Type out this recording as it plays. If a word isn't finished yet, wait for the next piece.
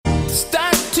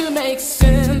start to make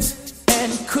sense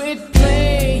and quit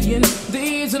playing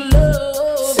these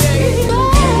love games.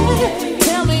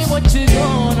 Tell me what you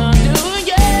gonna do,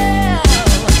 yeah.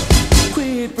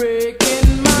 Quit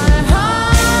breaking my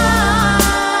heart,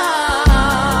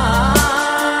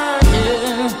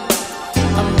 yeah.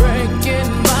 I'm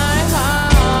breaking my heart,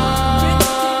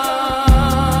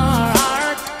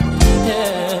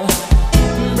 yeah.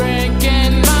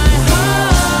 Breaking my heart,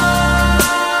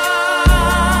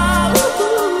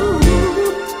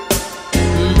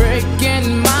 breaking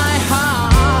my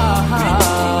heart,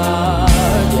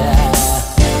 yeah.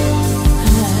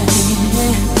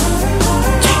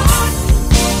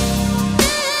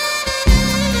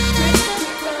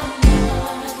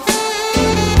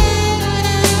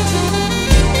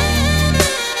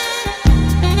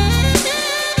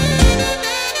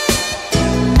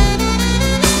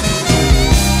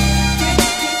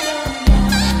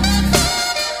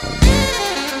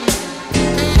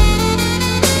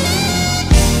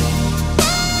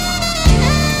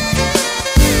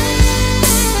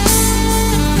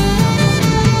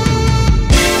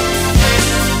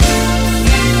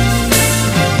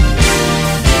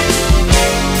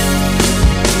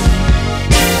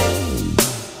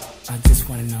 I just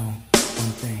wanna know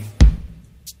one thing.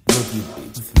 Will you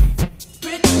be with me?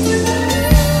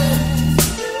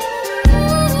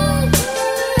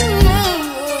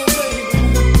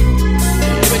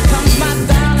 Here comes my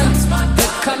darling,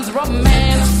 here comes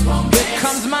romance, here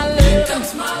comes my love.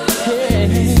 Hey,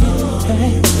 hey,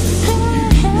 hey. Ooh.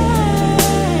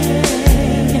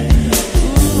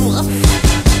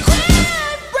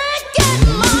 Quit breaking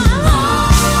my heart,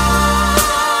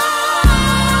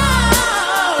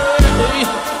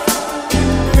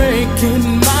 breaking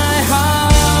my heart, yeah. Breaking my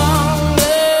heart,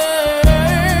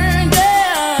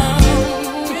 yeah.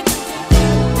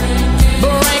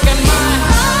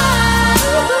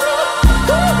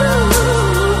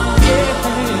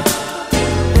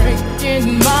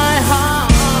 Breaking my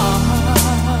heart,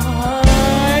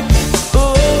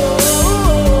 oh,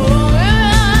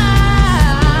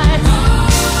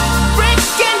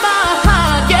 breaking my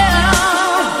heart, yeah.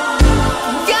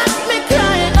 Got me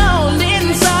crying on the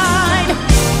inside.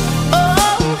 Oh,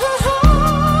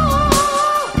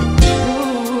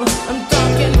 I'm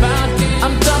talking about you.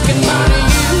 I'm talking about me.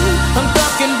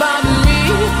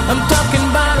 I'm talking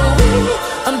about we.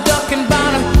 I'm talking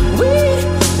about we.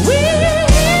 Here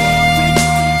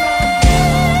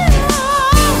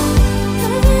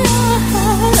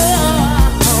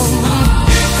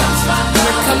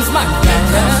comes my man.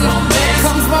 Here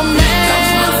comes my man.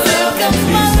 Here comes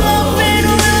my loving.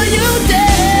 Will you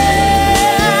dance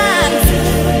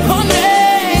on me,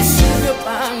 sugar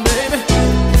pie, baby?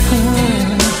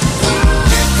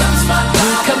 Here comes my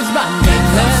man.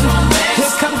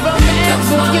 Here comes my man.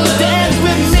 Will you dance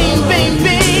with me,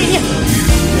 baby?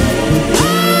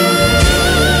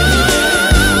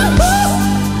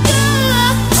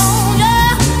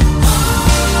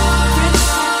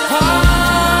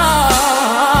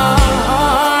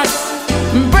 Heart,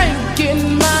 breaking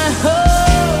my heart.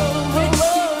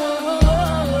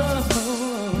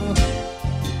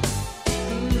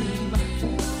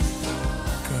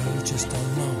 Girl, you just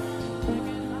don't know.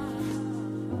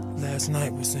 Last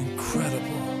night was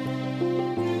incredible.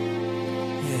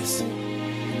 Yes.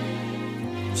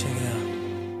 Check it out.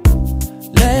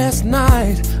 Last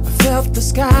night, I felt the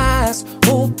skies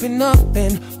open up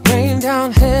and rain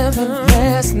down heaven.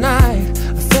 Last night,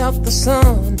 I felt the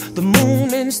sun, the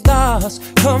moon and stars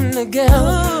come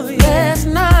together. Last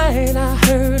night, I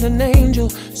heard an angel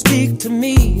speak to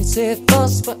me. It said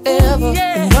us forever.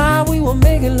 And while we were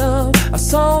making love, I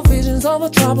saw visions of a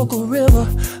tropical river.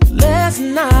 Last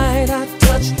night, I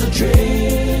touched the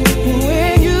dream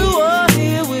when you were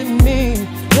here with me.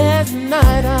 Last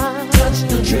night, I touched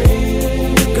the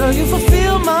dream. Girl, you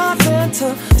fulfill my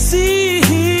fantasy.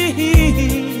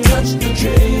 Touch the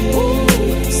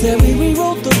dream. Said we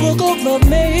rewrote the book of love,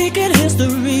 making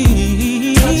history.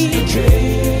 Touch the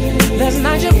dream. Last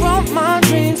night you brought my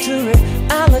dreams to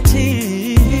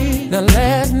reality. Now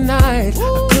last night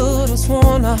I could have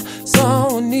sworn I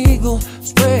saw an eagle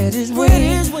spread his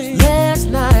wings. Last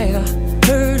night I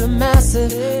heard a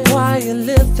massive choir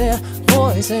lift their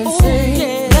voice and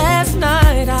sing. Last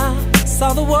night I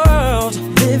saw the world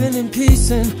living in peace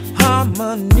and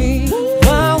harmony.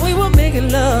 While we were making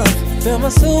love, felt my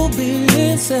soul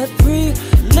being set free.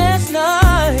 Last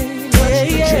night,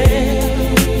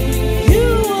 you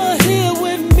were here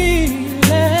with me.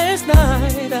 Last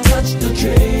night, I touched the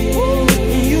dream.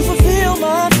 You fulfilled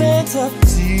my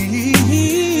fantasy.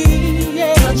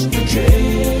 Touch the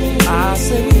dream. I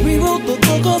said we rewrote the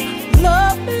book of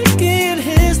love, making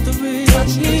history.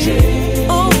 Touch the dream.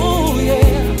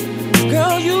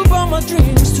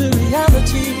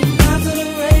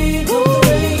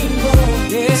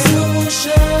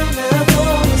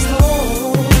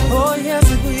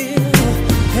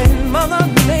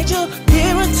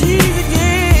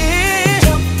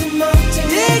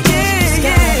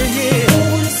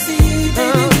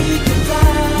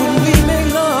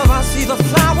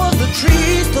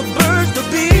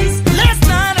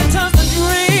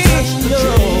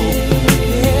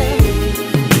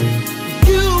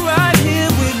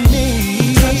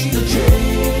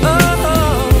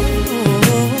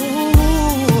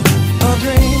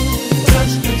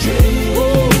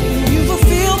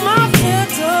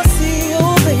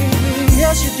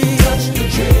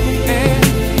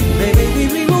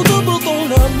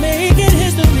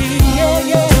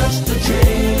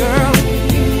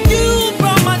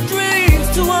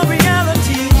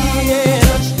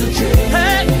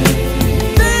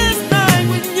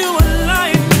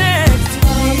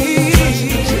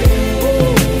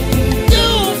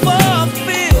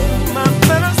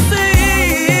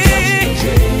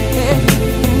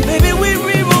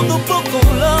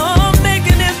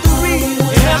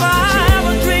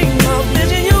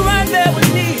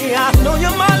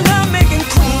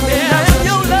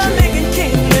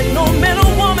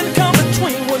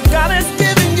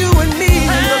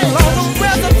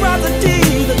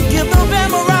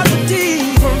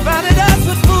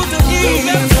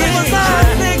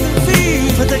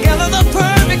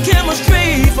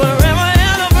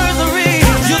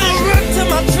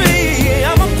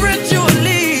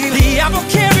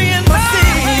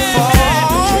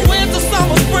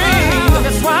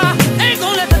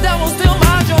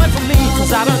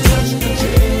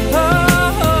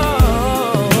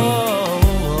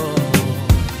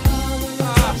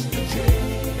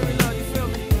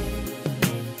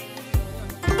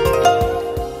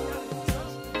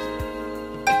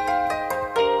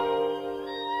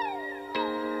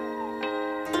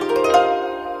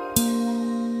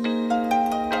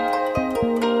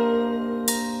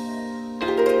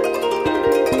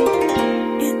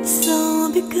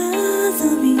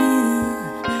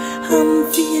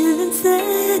 I'm feeling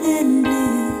sad and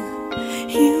blue.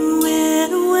 You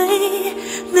went away.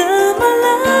 Now my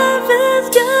life is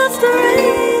just a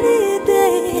rainy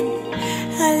day.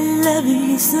 I love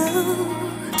you so,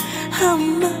 how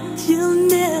much you'll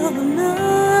never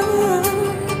know.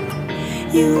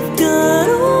 You've gone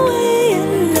away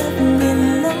and left me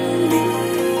lonely.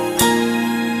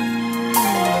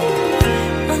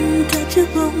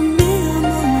 Untouchable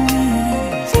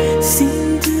memories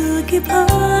seem to keep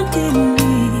haunting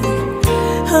me,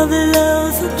 of the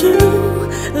love so true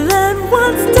that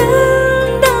once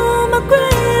turned all my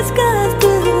gray skies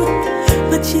blue.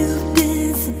 But you've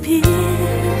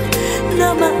disappeared.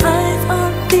 Now my eyes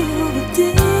are filled with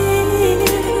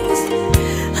tears.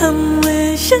 I'm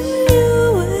wishing you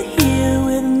were here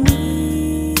with me.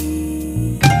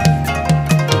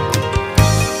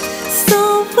 So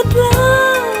put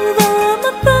love on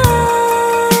my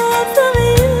thoughts of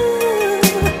you.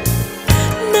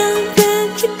 Now that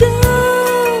you're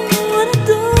gone, I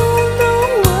don't know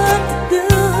what to do.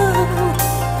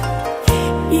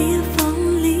 If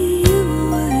only you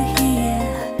were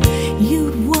here,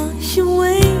 you'd wash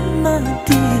away my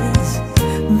tears.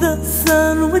 The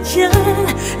sun would shine,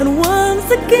 and once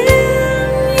again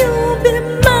you'll be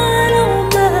mine, oh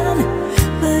mine.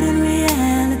 But in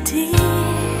reality,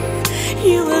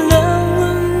 your love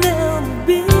will never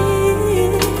be,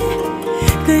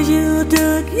 'cause you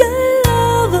took your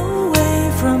love away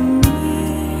from me.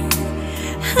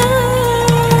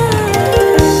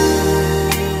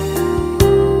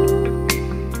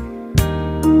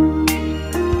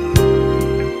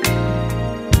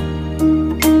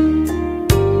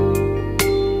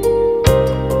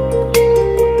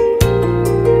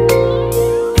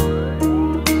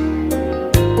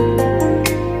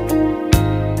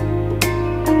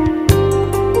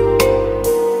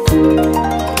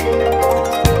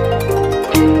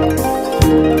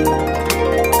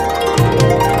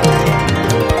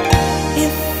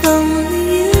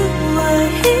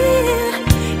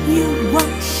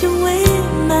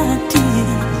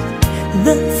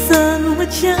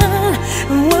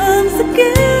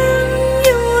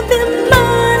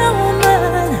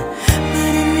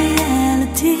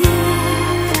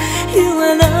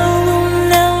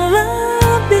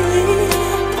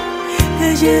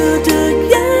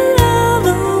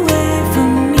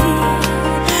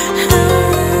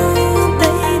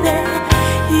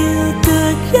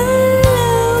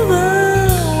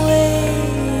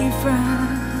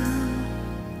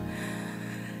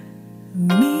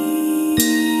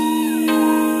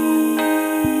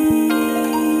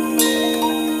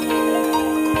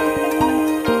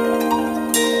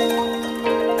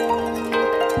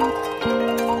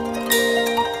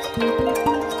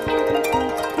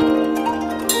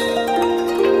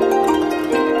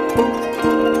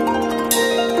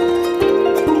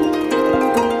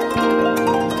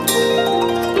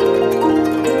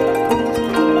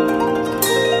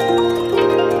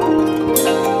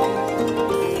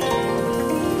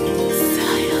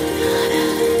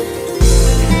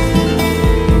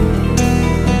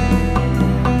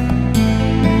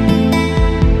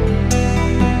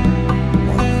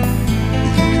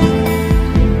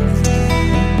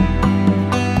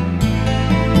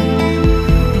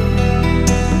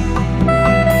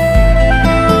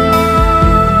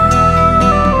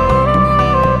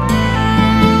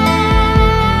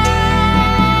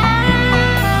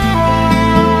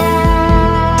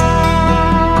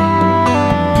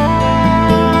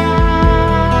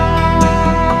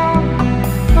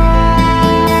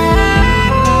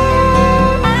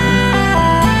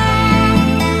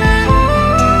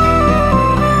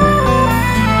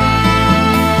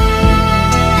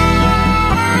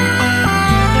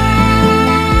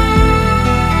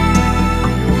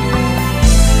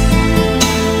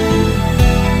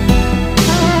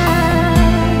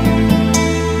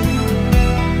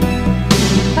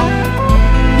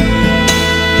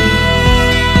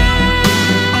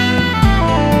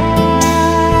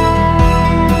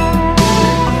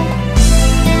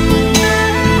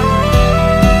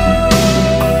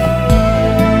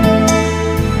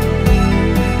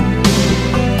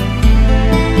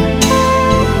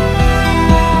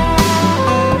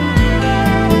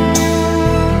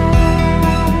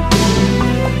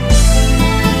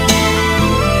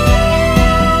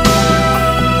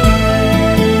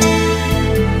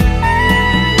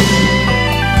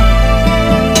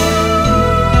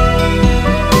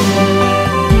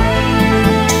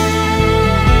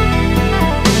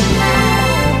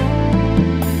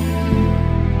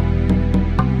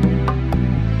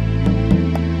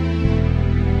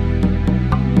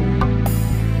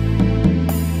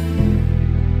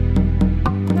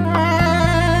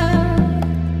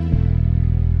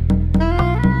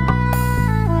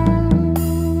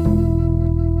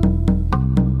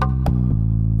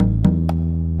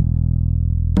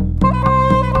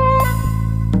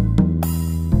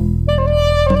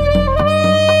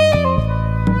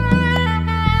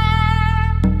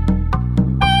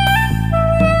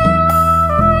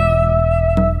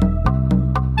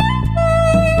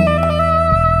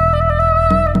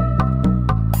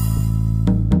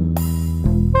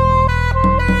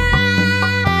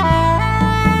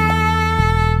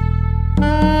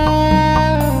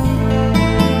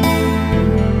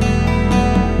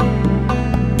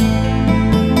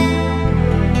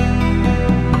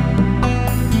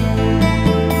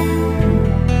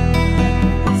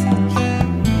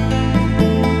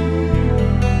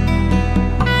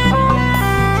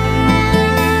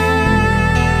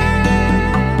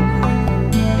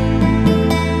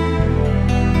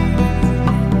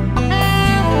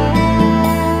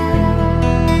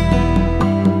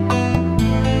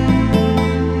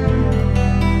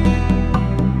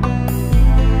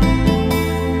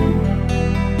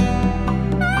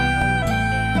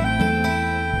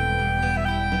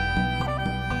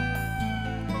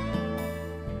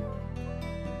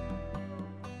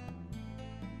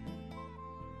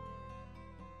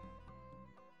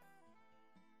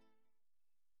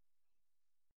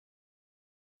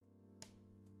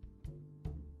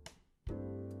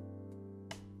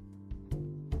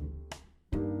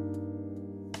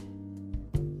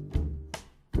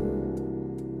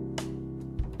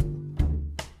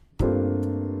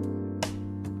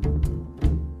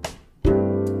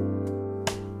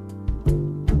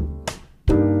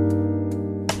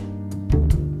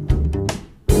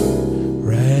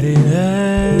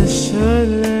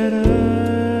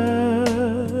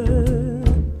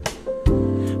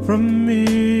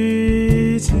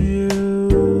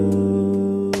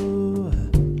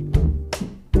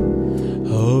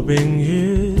 hoping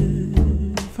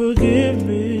you'd forgive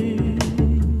me,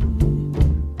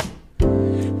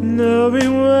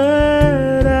 knowing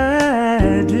what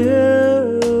I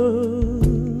do.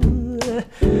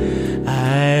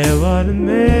 I wanna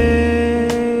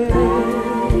make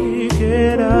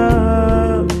it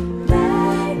up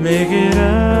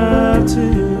to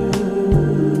you.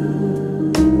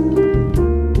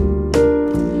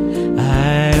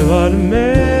 I wanna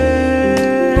make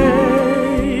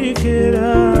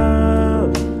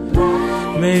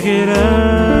it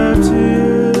up to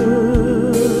you.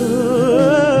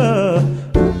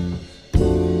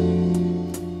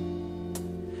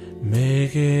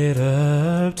 Make it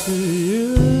up to you.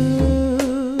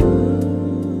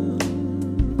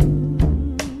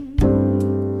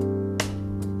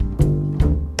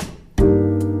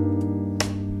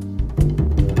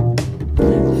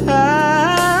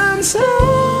 I'm sorry,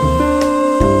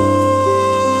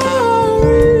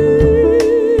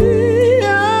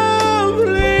 I'm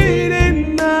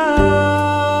bleeding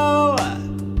now.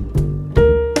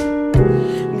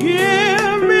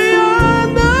 Give me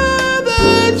another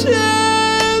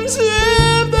chance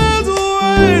if there's a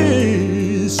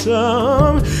way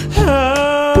somehow.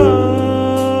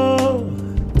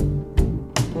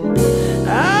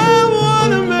 I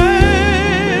wanna make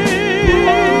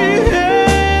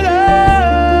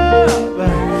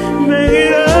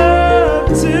it up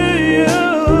to you.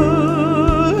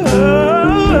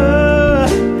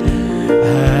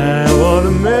 I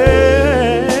wanna make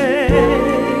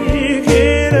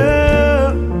it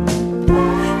up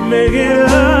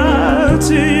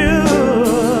to you.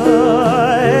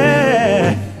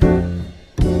 Yeah.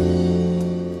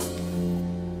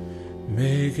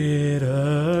 Make it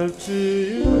up to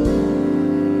you.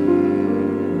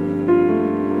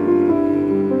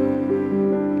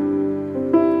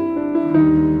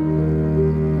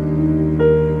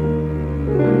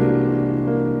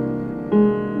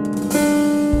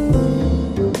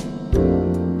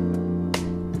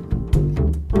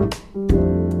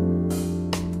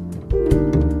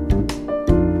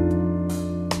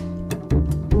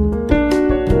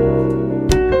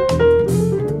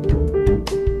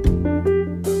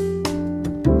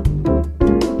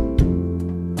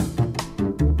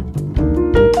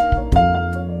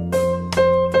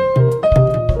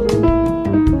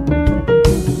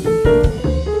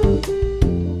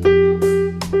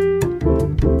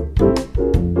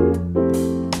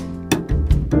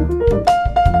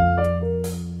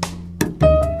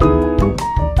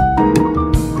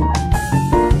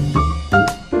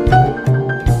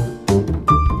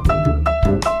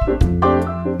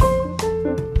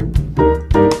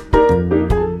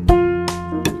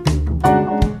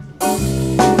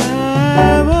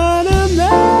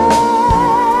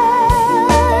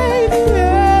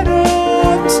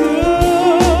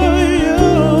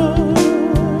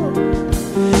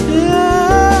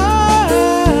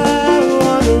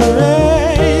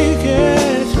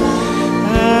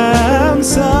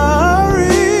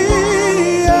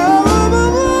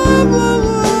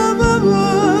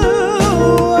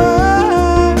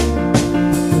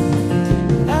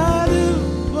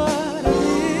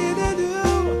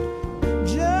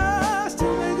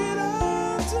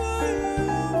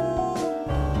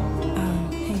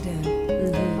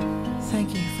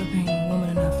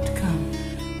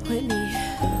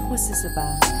 What's this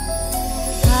about?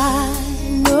 I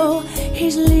know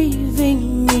he's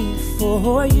leaving me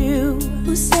for you.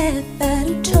 Who said that?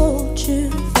 Who told you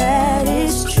that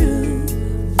is true?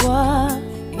 What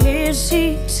is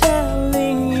he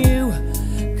telling you?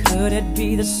 Could it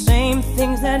be the same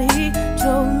things that he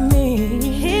told me?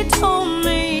 He told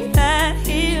me that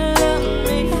he loved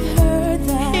me. I heard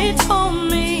that. He told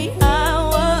me I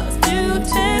was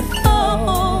beautiful.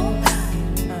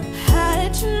 How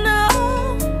did you know?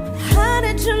 How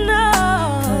did you know?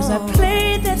 'Cause I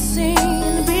played that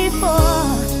scene before.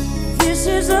 This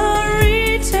is a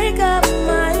retake of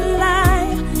my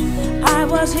life. I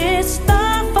was his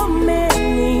star for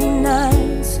many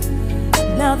nights.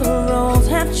 Now the roles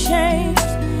have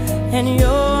changed, and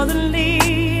you're the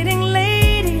leading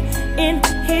lady in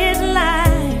his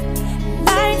life.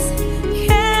 Lights,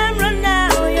 camera,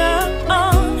 now you're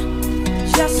on.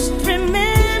 Just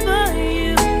remember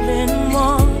you've been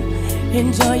warned.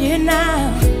 Enjoy it now,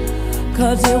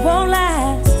 'cause it won't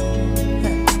last.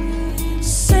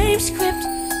 Same script,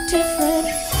 different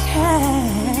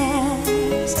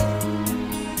cast.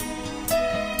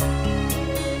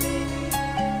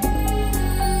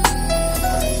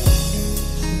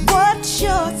 What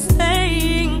you're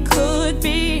saying could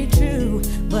be true,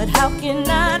 but how can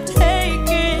I take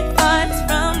advice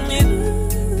from you?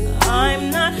 I'm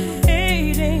not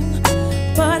hating,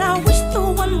 but I wish the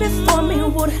one before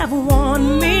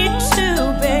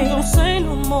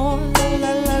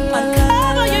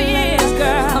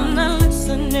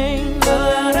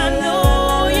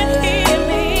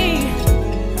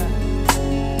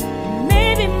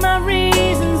the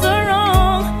reasons are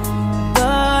wrong,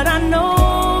 but I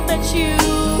know that you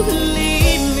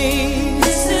lead me.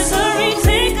 This is a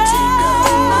retake of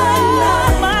my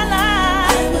life.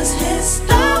 I was his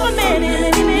star for many,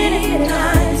 many, many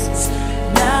nights.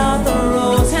 Now the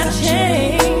roads have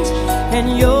changed, and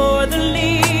you're the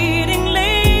leading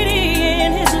lady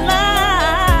in his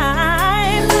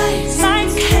life.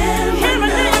 Lights, camera,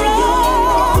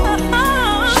 roll.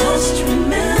 Just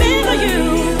remember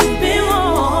you've been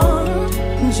warned.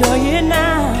 Enjoy it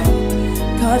now,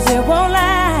 'cause it won't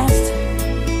last.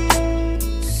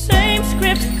 Same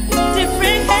script,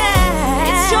 different cast.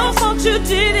 It's your fault you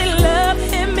didn't love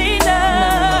him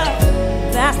enough.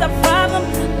 That's the problem.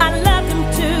 I love him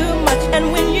too much, and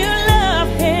when you love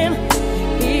him,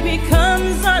 he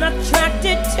becomes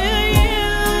unattracted to you.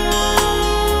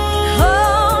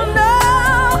 Oh no,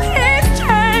 he's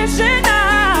changing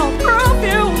now. Prove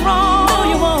you wrong. No,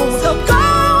 you won't. So go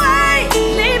away,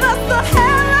 leave us the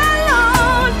hell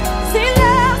alone. He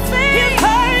loves me,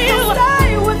 he'll stay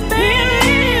with me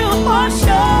for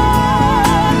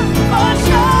sure, for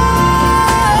sure.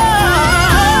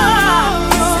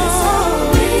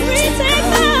 We take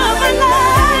love for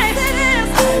life.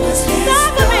 Not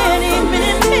for many,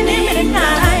 many, many, many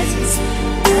nights.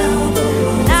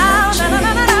 Now the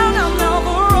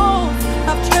roads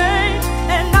have changed,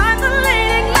 and I'm the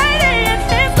leading lady in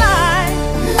his life.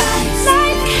 Lights,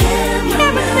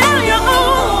 camera, now you're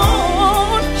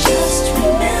on. Just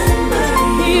remember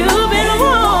you've been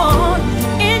warned.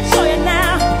 Enjoy it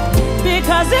now,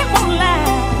 because it won't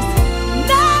last.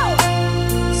 No,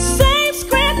 same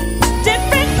script,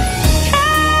 different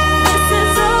cast. This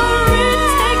is a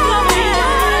retake of your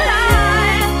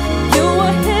life. You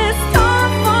were his star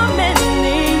for many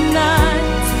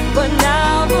nights, but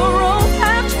now the roads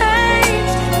have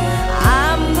changed.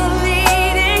 I'm the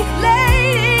leading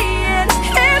lady in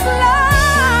his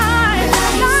life.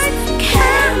 Lights,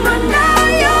 camera, now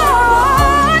you're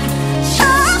on.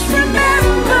 Just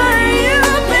remember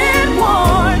you've been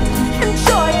warned.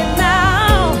 Enjoy it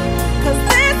now, 'cause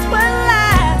this will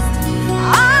last.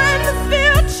 I'm the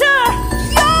future,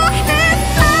 you're his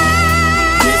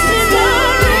past. This is a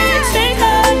retake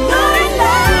of my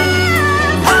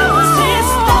life. I was his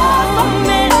star for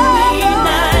many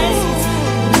nights.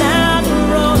 Now the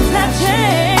roads have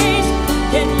changed,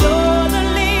 and you're the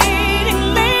leading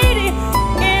lady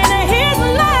in his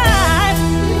life.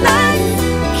 Lights,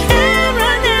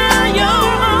 camera, now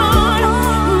you're on.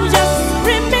 Just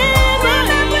remember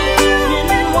you've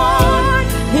been warned.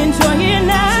 Enjoy it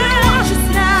now,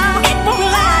 it won't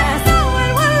last. No,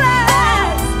 it won't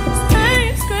last.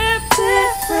 Same script,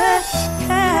 different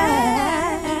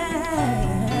cast.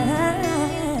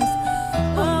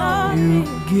 Oh, You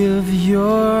give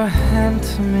your hand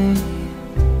to me,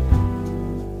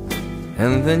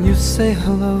 and then you say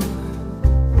hello,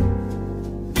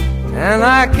 and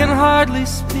I can hardly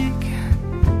speak.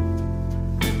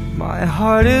 My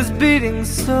heart is beating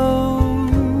so,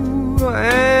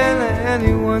 and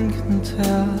anyone can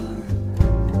tell.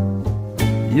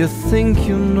 You think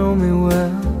you know me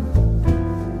well.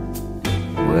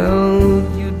 Well,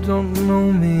 you don't know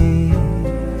me.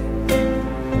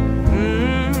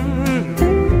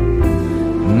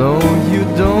 No, you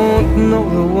don't know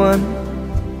the one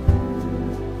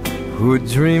who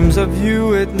dreams of you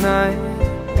at night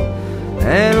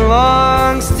and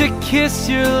longs to kiss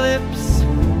your lips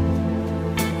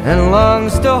and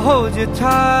longs to hold you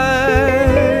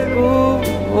tight. Oh,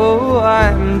 oh,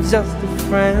 I'm just a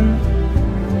friend.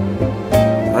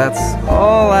 That's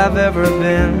all I've ever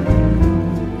been,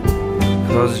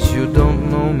 'cause you don't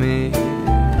know me.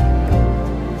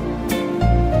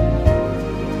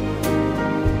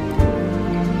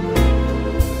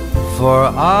 For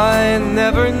I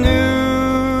never knew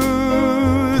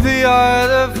the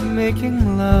art of making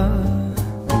love,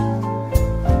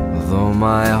 though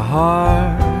my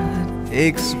heart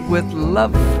aches with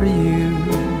love for you.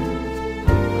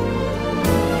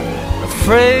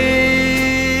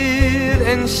 Afraid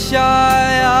and shy,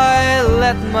 I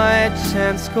let my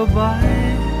chance go by,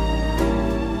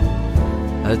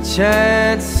 a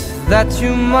chance that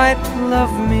you might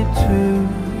love me too.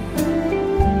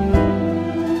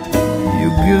 You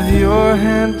give your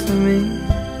hand to me,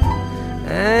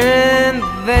 and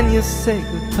then you say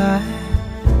goodbye.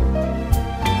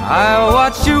 I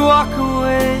watch you walk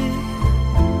away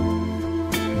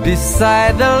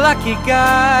beside the lucky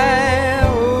guy.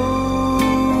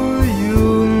 Oh,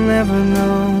 you'll never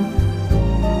know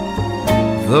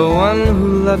the one who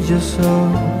loved you so.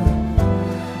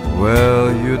 Well,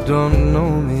 you don't know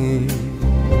me.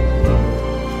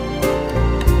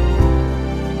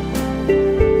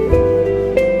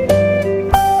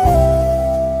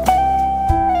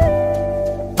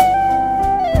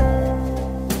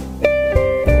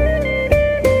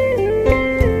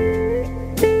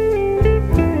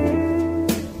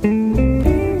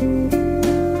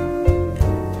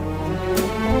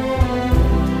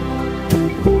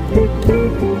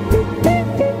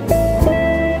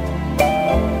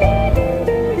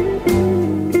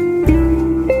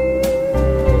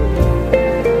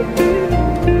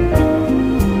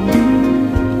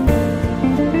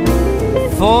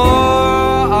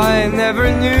 never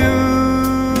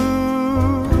knew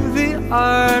the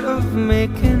art of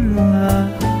making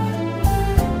love,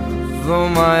 though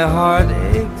my heart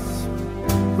aches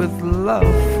with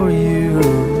love for you.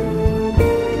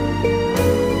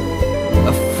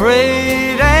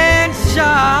 Afraid and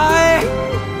shy,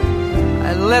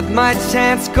 I let my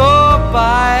chance go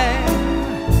by,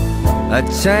 a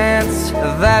chance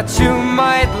that you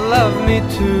might love me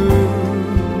too.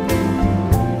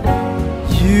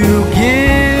 You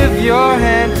give your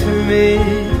hand to me,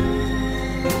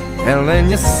 and then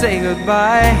you say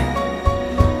goodbye.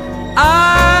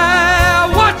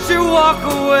 I watch you walk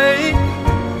away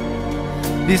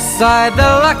beside the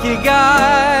lucky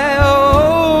guy.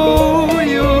 Oh,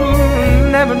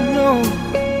 you'll never know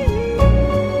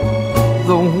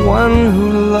the one who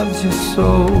loves you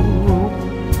so.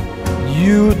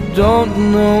 You don't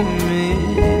know me.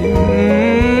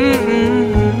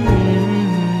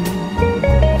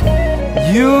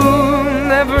 You'll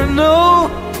never know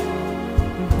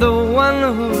the one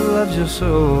who loves you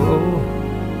so.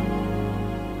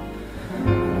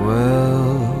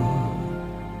 Well,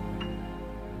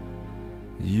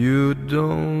 you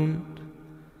don't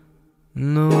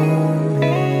know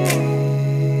me.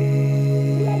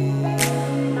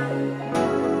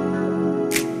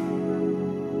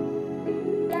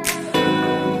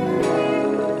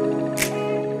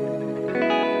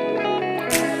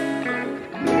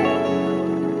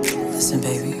 Listen,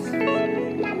 baby.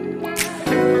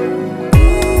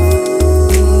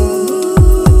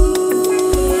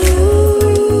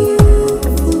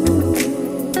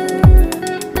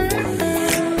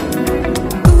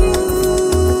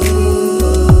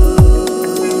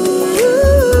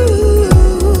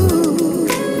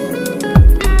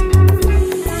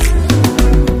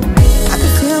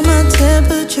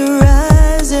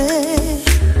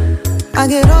 I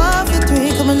get off at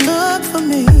 3, come and look for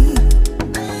me.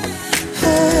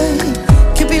 Hey,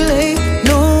 could be late,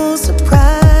 no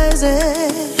surprises.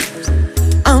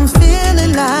 I'm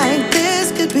feeling like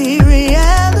this could be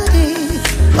reality.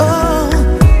 Oh,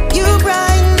 you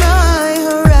brighten my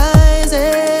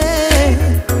horizon.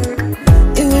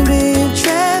 It would be a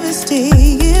travesty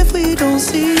if we don't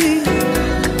see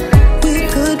we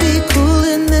could be cool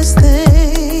in this thing.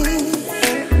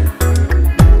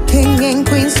 King and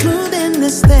queen smooth in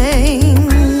this thing,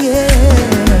 yeah.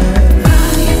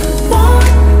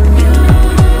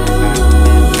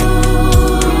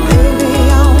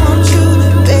 I want you,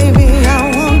 baby. I want you, baby. I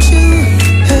want you.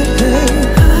 Hey,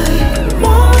 hey. I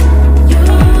want you,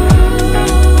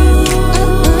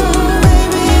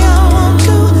 baby. I want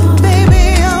you, baby.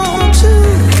 I want you.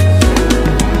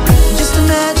 Just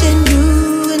imagine you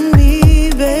and me,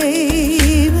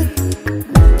 babe,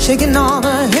 shaking all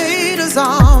the haters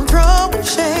off, throwing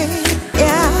shade.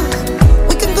 Yeah,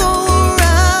 we can go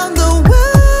around the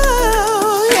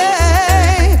world.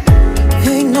 Yeah,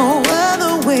 ain't no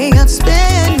other way I'd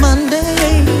spend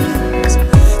Mondays.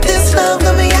 This love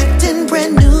got me acting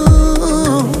brand new.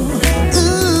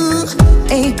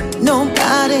 Ain't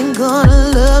nobody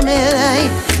gonna love me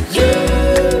like you.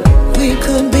 We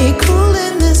could be cool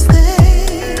in this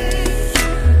thing.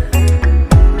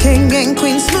 King and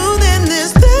queen smooth in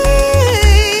this thing.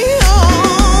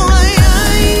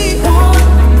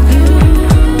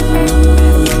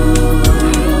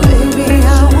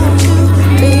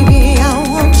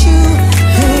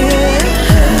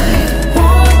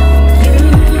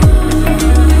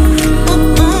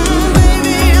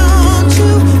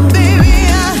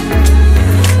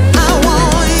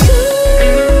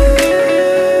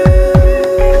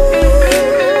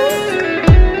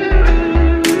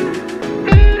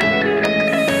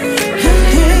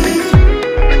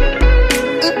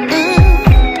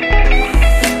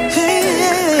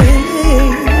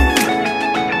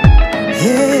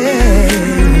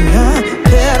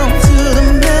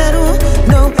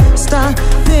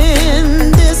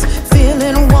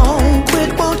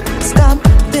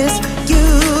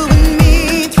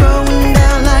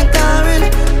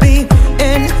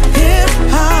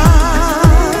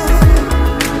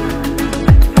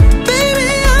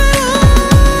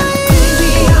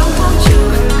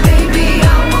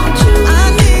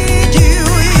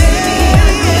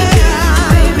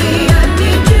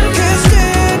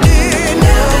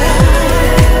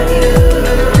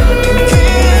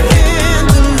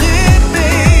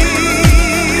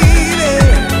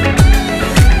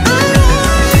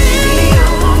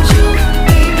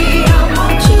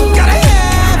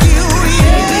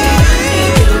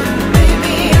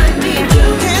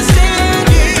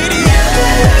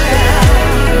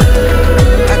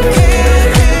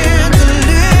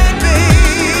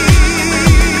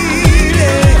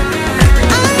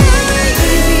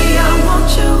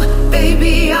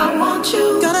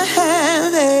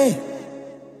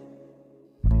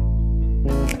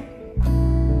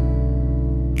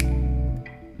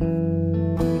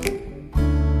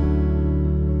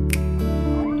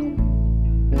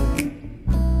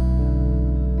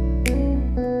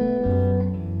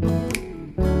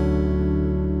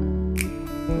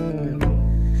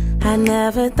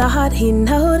 never thought he'd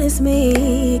notice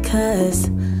me, 'cause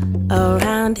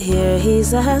around here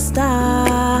he's a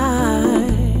star.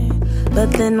 But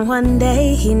then one day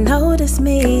he noticed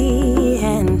me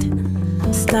and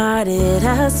started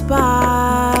a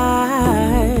spark.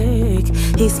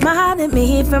 He smiled at me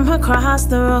from across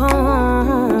the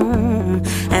room,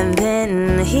 and then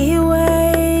he waved.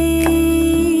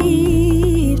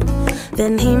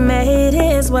 Then he made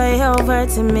his way over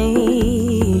to me,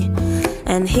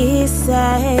 and he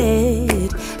said,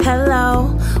 hello,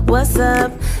 what's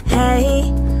up, hey,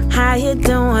 how you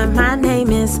doing? My name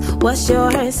is, what's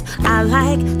yours? I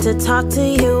like to talk to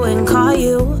you and call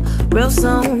you real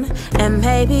soon, and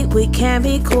maybe we can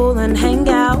be cool and hang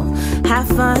out, have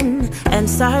fun, and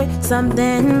start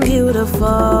something beautiful.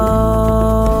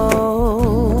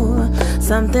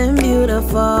 Something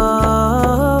beautiful.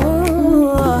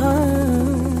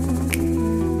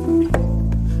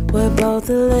 We're both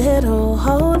a little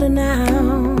older now,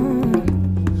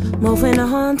 moving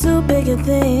on to bigger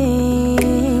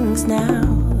things now.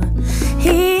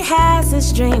 He has his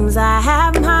dreams, I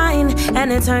have mine, and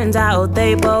it turns out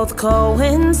they both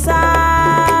coincide.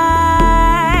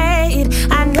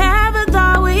 I never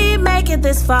thought we'd make it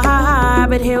this far,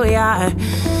 but here we are.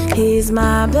 He's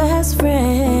my best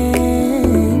friend,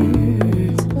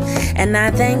 and I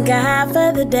thank God for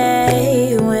the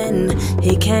day when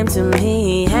he came to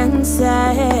me and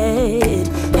said,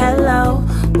 hello,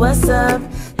 what's up,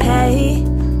 hey,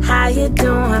 how you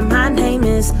doing? My name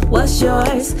is, what's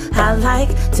yours? I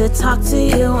like to talk to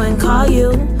you and call you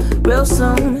real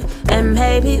soon, and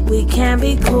maybe we can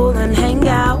be cool and hang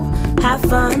out, have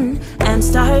fun, and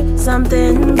start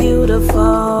something beautiful.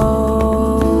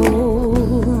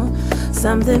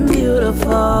 Something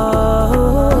beautiful.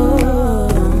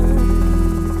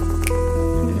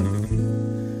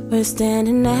 We're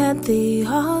standing at the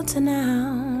altar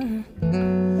now,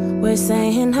 we're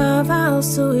saying our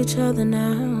vows to each other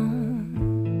now.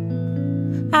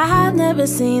 I've never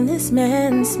seen this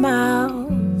man smile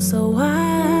so wide.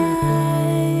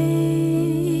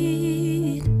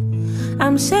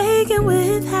 I'm shaking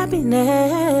with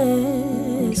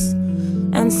happiness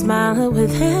and smiling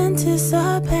with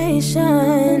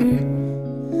anticipation.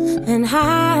 And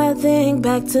I think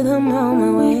back to the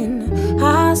moment when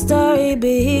our story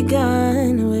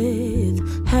begun with,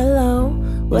 hello,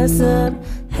 what's up,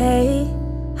 hey,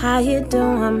 how you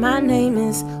doing? My name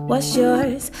is, what's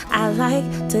yours? I like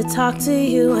to talk to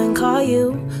you and call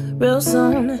you real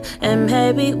soon, and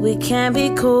maybe we can be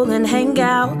cool and hang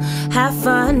out, have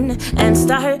fun, and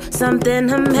start something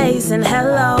amazing.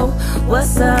 Hello,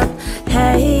 what's up,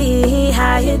 hey,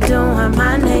 how you doing?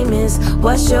 My name is,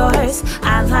 what's yours?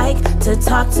 I like to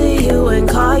talk to you and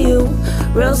call you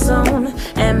real soon,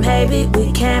 and maybe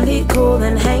we can be cool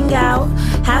and hang out,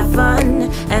 have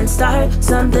fun, and start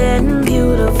something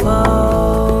beautiful.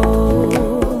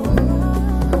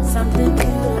 Something beautiful.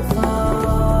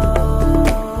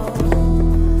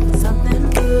 Something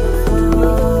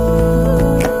beautiful.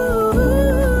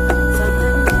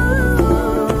 Something beautiful.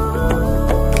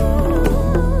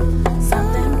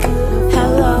 Something beautiful.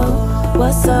 Hello,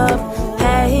 what's up?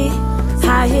 Hey,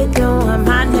 how you doing?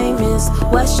 My name is,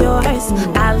 what's yours?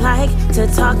 I like to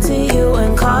talk to you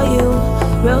and call you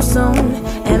real soon,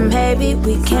 and maybe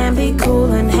we can be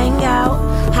cool and hang out,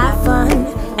 have fun,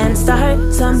 and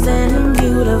start something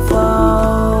beautiful.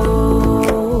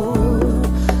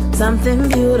 Something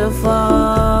beautiful.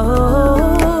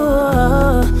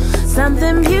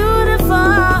 Something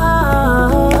beautiful.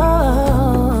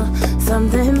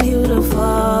 Something beautiful.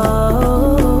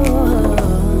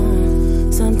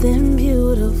 Something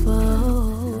beautiful.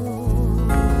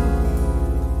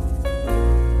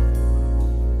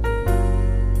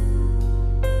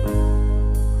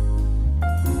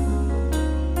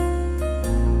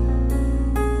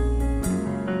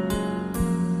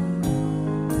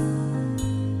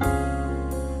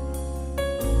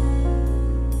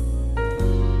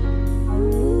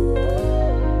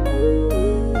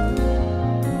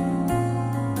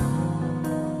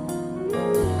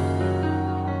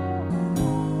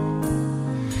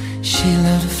 She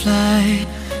loved to fly,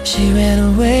 she ran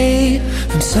away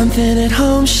from something at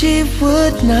home she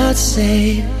would not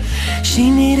say. She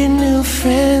needed new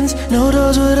friends, no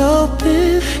doors would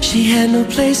open, she had no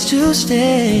place to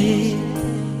stay.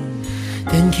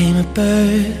 Then came a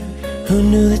bird who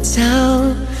knew the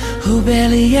town, who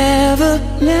barely ever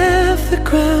left the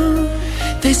ground.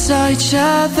 They saw each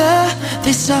other,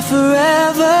 they saw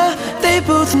forever, they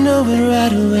both know it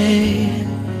right away.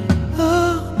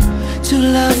 Oh, two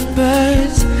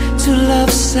lovebirds, two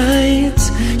love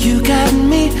signs, you got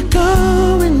me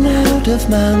going out of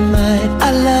my mind.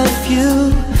 I love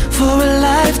you for a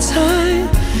lifetime.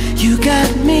 You got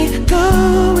me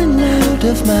going out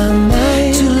of my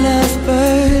mind. Two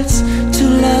lovebirds,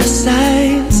 two love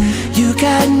signs. You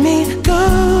got me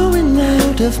going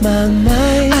out of my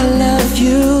mind. I love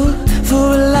you for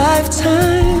a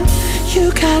lifetime. You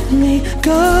got me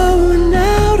going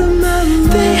out of my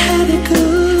mind. They had it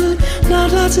good,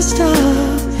 not lots of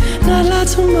stuff, not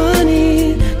lots of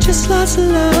money, just lots of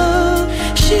love.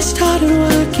 She started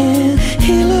working,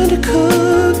 he learned to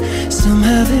cook.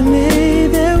 Somehow they made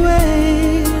their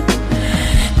way.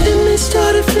 Then they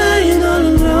started flying all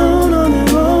alone on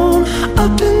their own,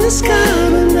 up in the sky,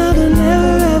 but now they're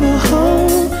never ever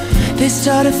home. They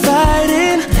started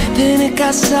fighting, then it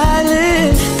got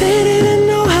silent. They didn't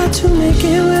know how to make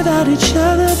it without each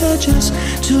other. They're just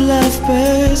two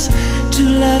lovebirds, two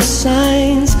love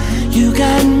signs. You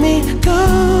got me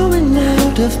going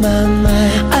out of my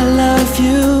mind. I love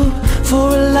you for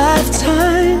a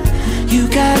lifetime. You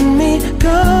got me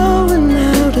going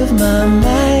out of my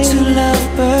mind. Two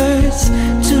lovebirds,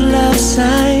 two love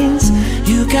signs.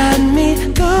 You got me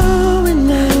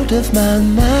going out of my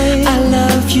mind. I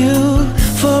love you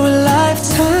for a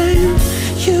lifetime.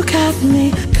 You got me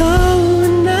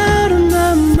going out of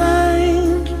my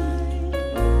mind.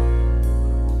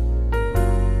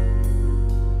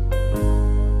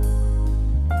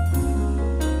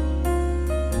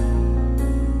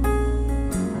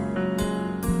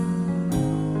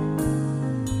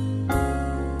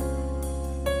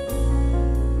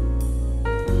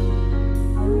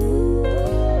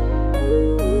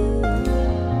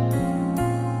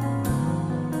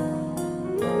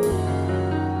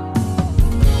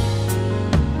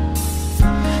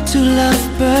 Two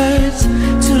lovebirds,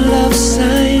 two love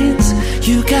signs.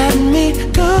 You got me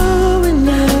going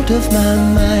out of my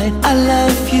mind. I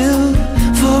love you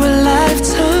for a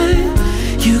lifetime.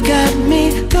 You got me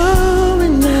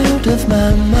going out of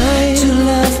my mind. Two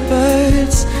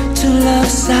lovebirds, two love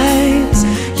signs.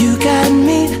 You got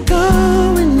me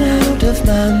going out of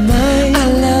my mind. I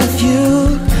love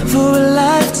you for a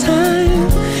lifetime.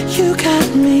 You got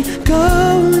me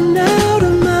going out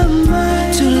of my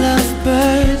mind. Two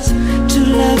lovebirds, two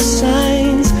love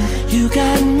signs. You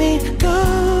got me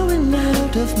going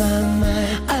out of my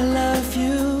mind. I love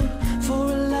you for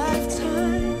a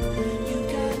lifetime. You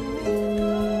got me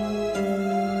going.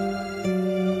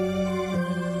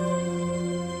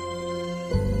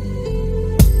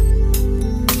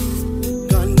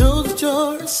 God knows that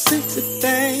you're a sexy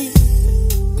thing.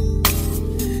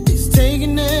 He's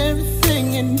taking everything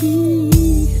in me.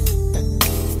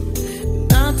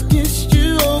 Not to get you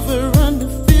over under.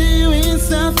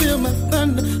 I feel my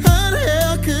thunder. How the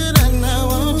hell could I not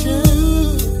want you?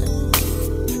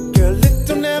 Girl, it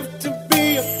don't have to be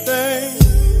a thing.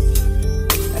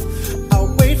 I'll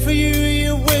wait for you,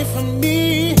 you wait for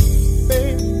me,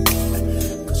 babe.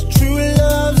 'Cause true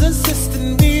love's insisting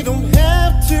we don't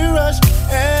have to rush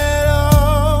at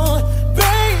all,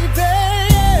 baby.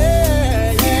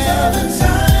 These are the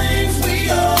times we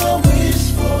all wish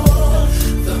for.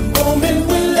 The moment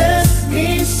will let me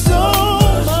so.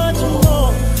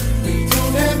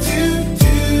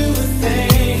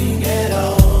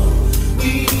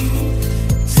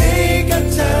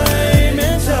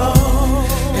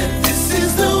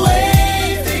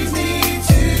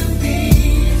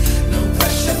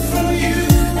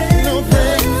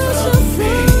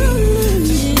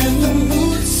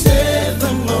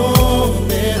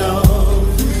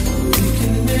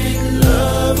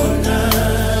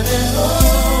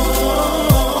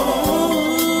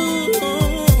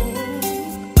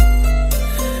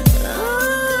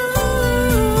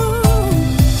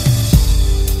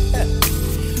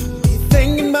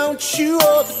 You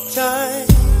all the time,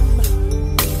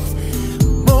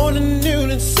 morning, noon,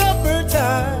 and supper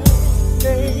time,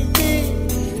 baby.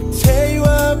 Tear you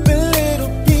up in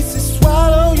little pieces,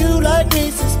 swallow you like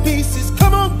Reese's Pieces.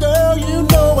 Come on, girl, you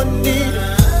know I need it.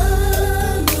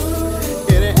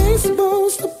 It ain't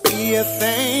supposed to be a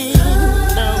thing.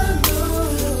 No,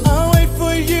 I'll wait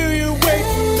for you, you wait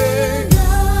for me.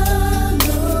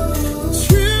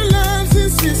 True love's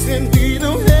insisting we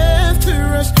don't have to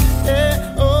rush.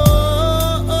 Yeah, oh.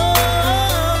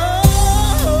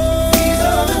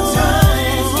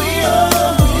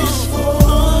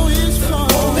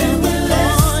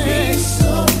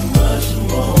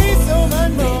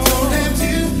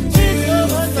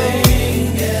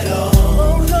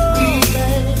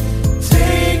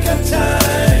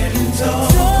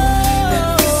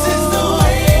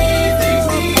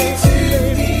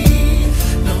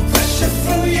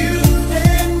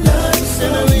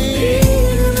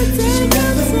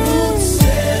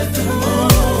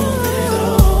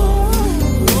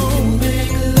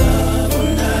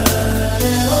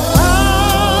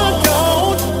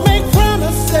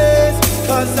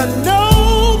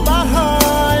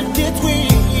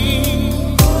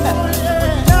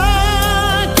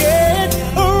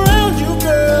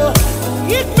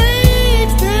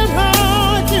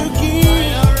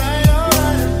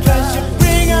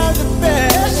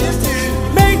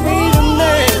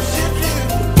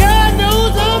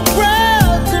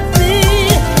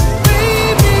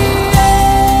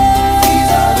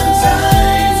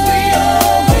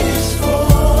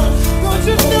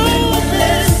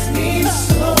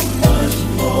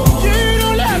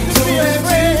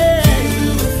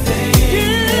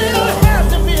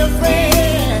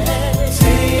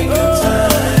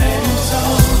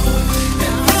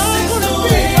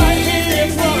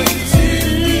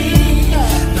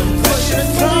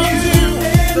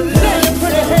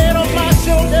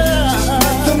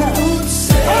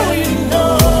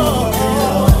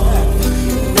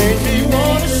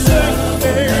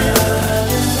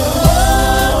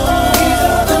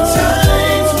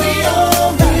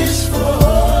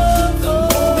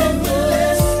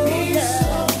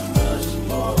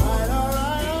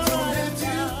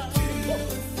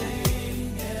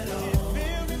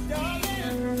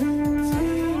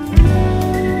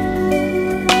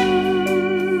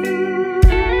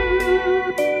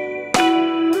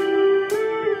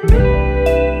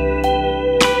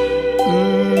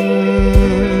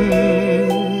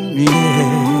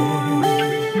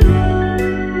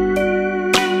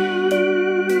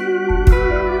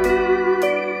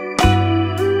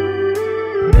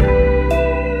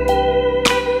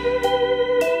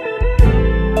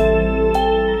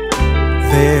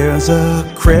 There's a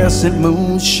crescent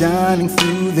moon shining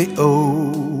through the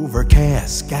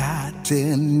overcast sky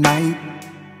tonight,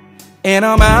 and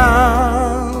I'm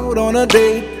out on a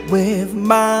date with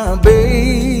my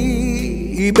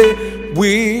baby.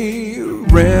 We're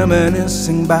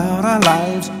reminiscing about our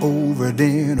lives over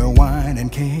dinner, wine,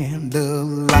 and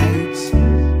candlelights.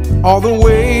 All the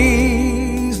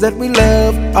ways that we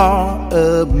love are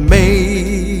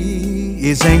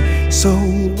amazing, so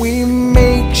we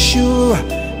make sure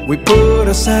we put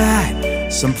aside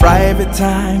some private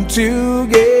time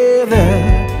together,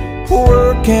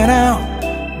 working out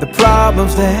the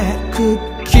problems that could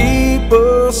keep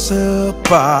us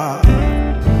apart.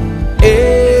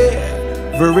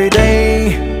 Every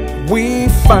day we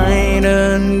find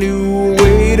a new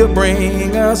way to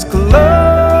bring us closer.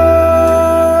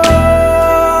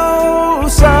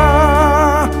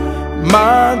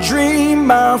 My dream,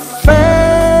 my fantasy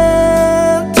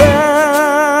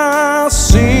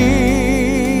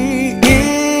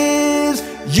is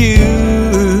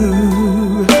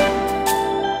you.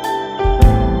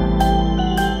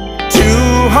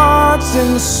 Two hearts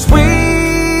in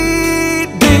sweet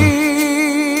devotion.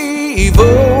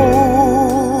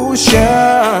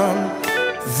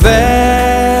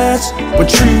 That's what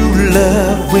true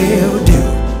love will do.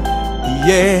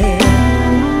 Yeah.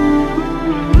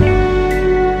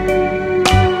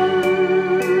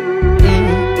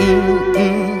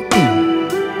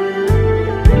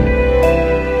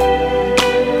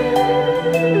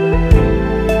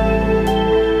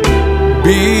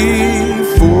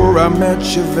 Before I met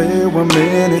you, there were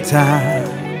many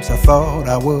times I thought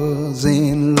I was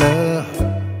in love.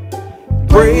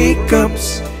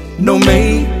 Breakups, no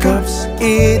makeups,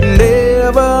 it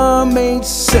never made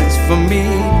sense for me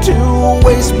to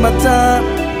waste my time,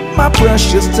 my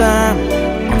precious time,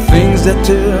 on things that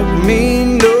took me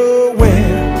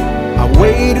nowhere. I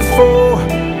waited for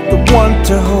the one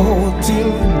to hold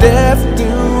till death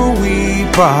do we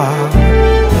part.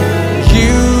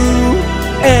 You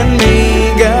and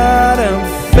me got a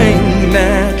thing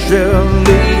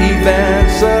naturally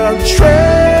that's a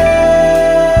treasure.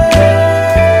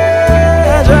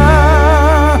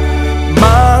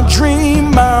 My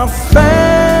dream, my fantasy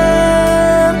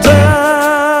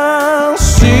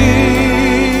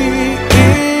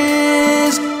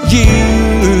is you.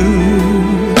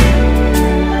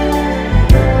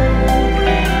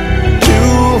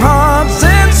 Two hearts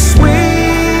and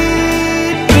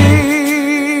sweet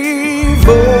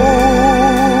devotion.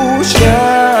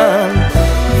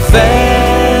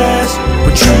 That's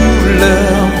what true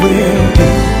love will do.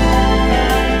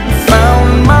 Found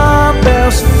my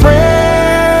best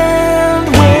friend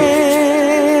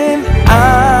when I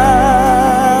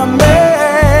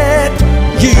met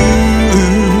you.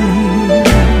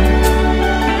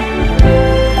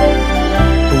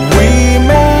 We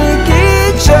make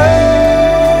each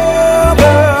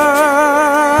other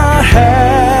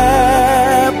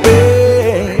happy,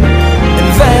 and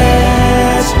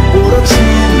that's what a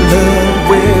true love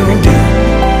will do.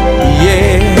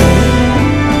 Yeah.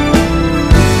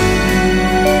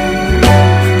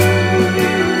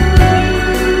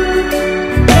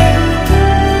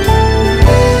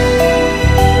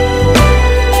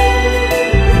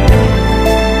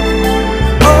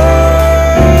 Oh,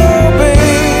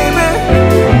 baby,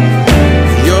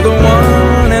 you're the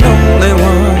one and only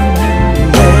one.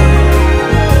 Yeah.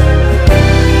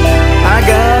 I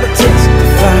gotta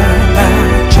testify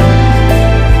about you.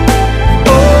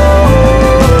 Oh,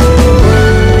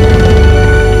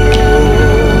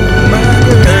 my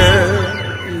girl,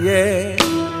 yeah.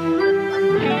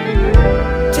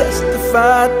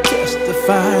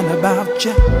 Testifying about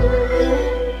you.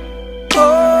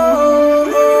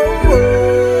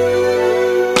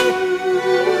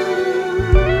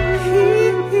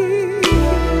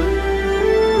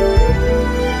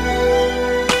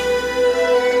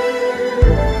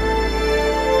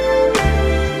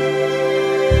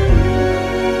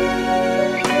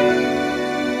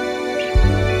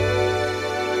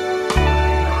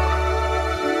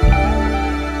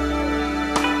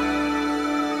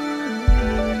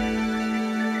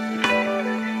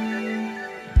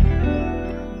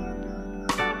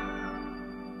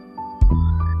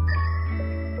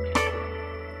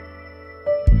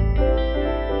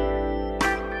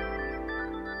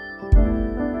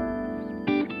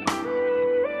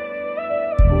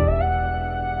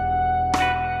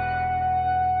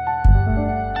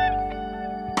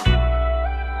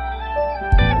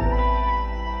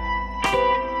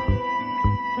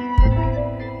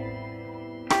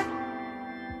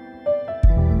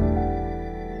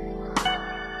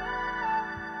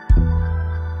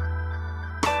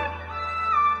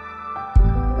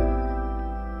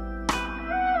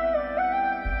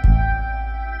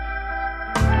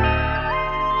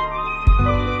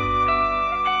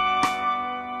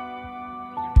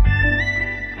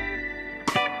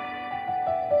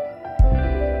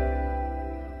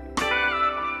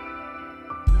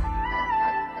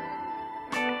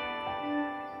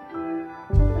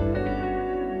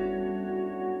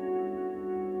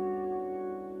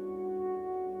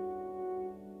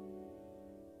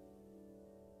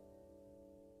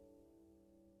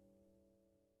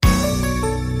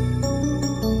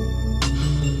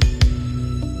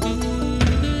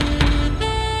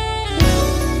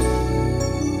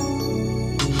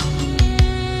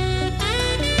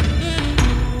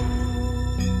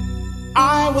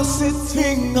 was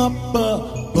sitting up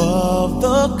above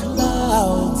the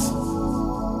clouds.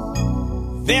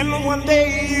 Then one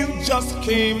day you just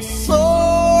came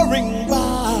soaring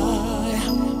by.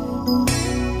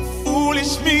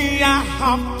 Foolish me, I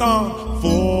hopped on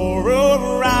for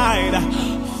a ride.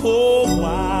 Oh,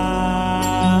 why?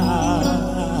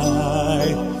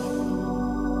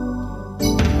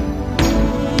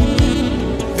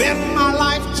 Then my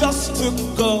life just took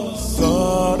a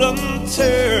sudden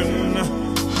turn.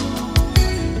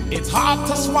 It's hard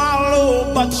to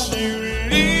swallow, but you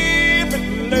live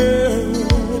and learn.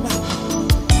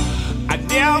 I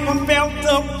never felt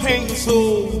the pain so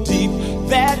deep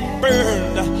that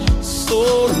burned so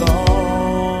long.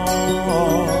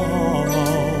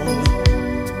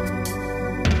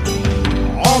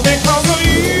 All because of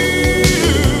you,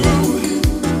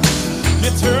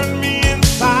 you turned me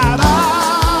inside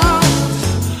out.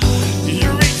 You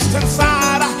reached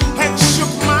inside and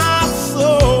shook my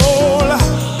soul.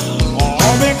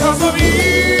 All because of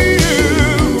you,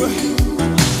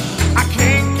 I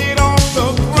can't get off the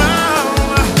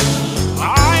ground.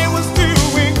 I was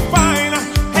doing fine,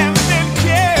 and then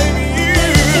came you.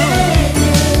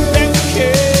 Then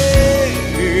came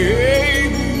you.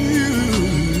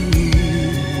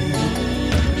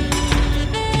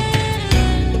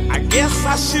 I guess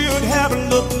I should have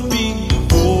looked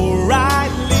before I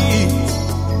leaped.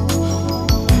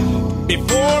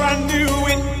 Before I knew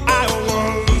it, I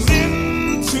was in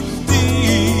too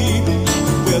deep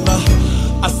with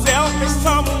a selfish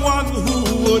someone who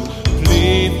would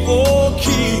play for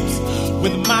keeps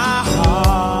with my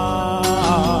heart.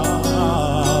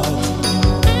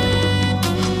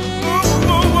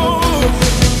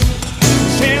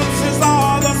 Chances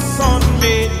are the sun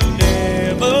may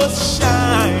never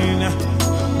shine,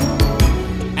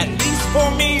 at least for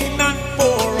me, not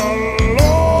for a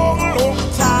long, long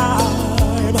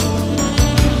time.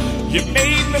 You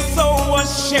made me so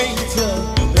ashamed to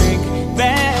think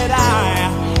that I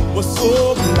was so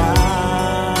blind.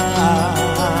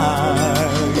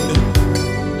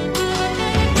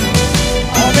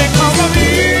 All because of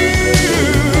you,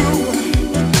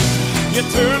 you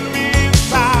turned me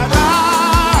inside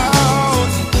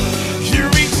out. You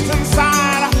reached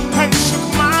inside and shook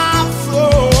my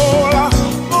soul.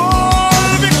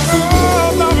 All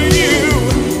because of you,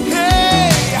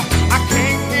 hey, I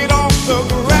can't get off the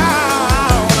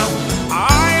ground. I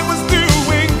was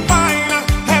doing fine,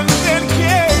 and then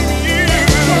came you.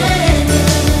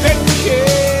 Then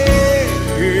came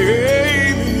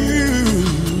you.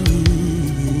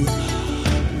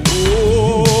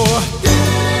 Oh.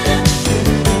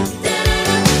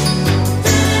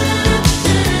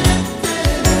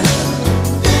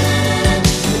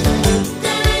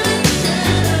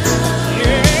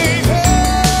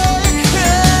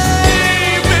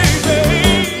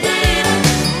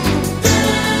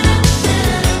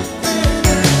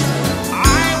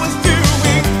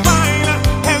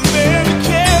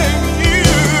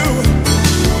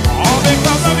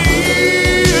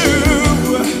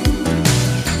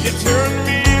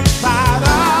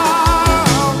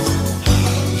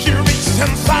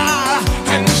 Inside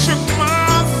and shook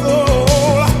my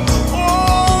soul.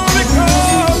 All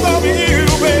because of you,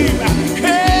 baby.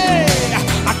 Hey,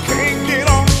 I can't get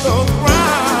off the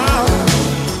ground.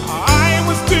 I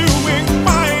was doing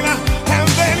fine, and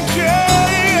then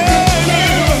came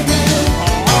you.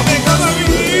 All because of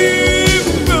you.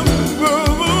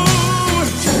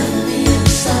 Turn me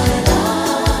inside out.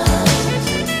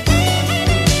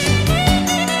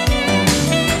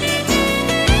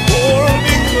 All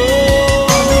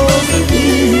because of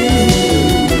you.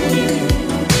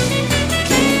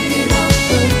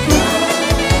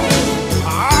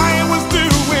 I was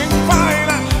doing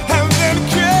fine, and then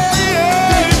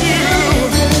came you.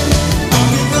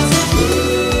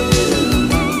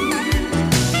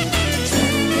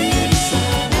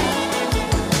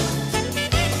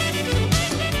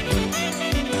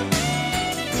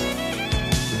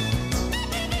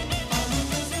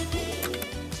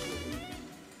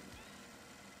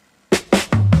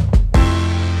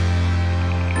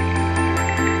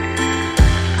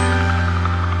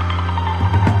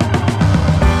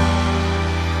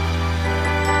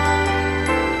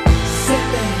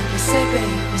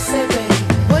 Say baby,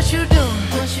 what you doing?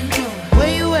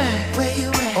 Where you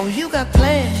at? Oh, you got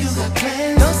plans.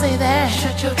 Don't say that.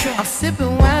 Shut your trap. I'm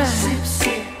sipping wine.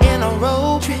 Sip. In a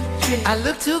robe. I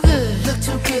look too good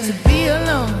to be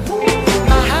alone.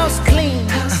 My house clean.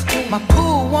 My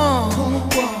pool warm.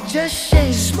 Just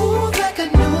shake. Smooth like a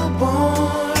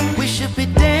newborn. We should be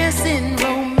dancing,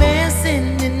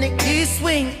 romancing in the east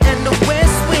wing and the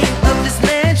west wing of this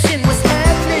mansion. What's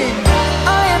happening?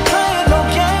 I ain't playing no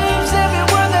games. Every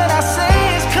word that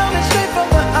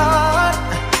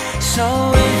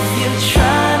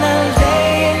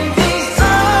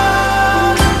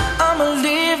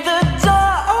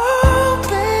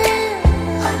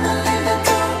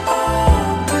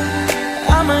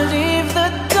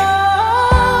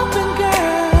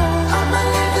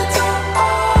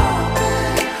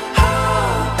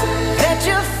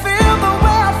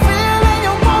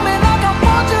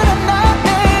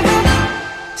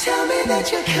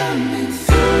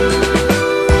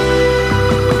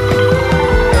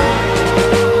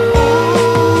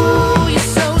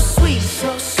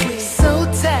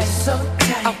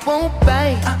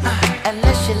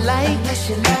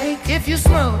you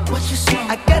smoke, what you smoke?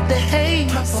 I got the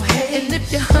haze. And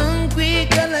if you're hungry,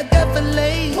 girl, I got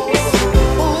fillets.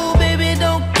 Ooh, baby,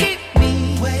 don't keep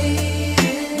me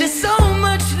waiting. There's so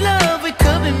much love we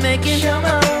could be making.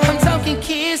 I'm talking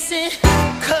kissing,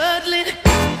 cuddling,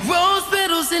 rose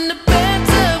petals in the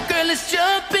bathtub. Girl, it's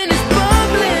jumping, it's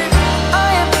bubbling. I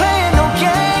ain't playing no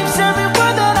games. Every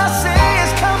word that I say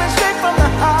is coming straight from the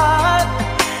heart.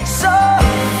 So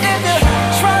if you're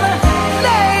trying to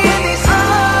lay in these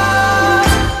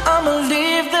arms, I'ma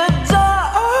leave the door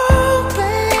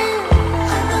open.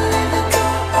 I'ma leave the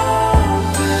door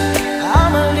open.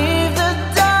 I'ma leave the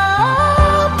door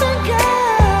open,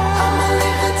 girl. I'ma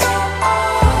leave the door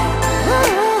open.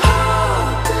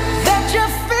 That you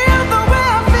feel the way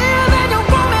I feel, and you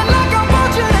want me like I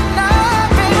want you tonight,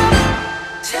 baby.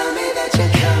 Tell me that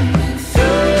you're coming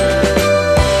through.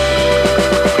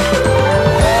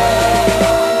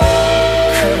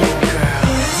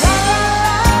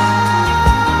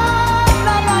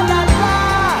 La la la la,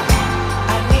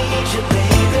 I need you,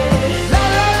 baby. La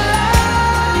la la,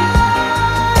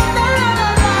 la la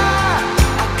la,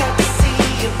 I got to see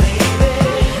you, baby.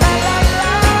 La la la,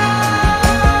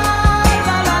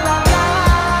 la la la la,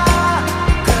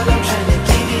 girl, I'm trying to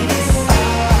give you this.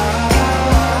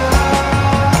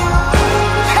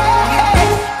 Hey,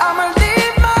 I'ma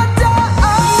leave my door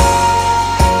open.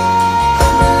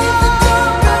 I'ma leave the door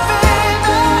open,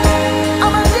 baby.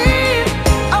 I'ma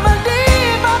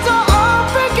leave my door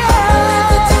open,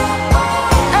 girl.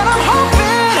 And I'm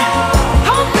hoping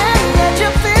that you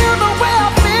feel the way I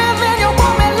feel, and you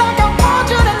want me like I want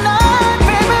you tonight,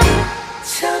 baby.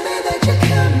 Tell me that you're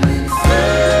coming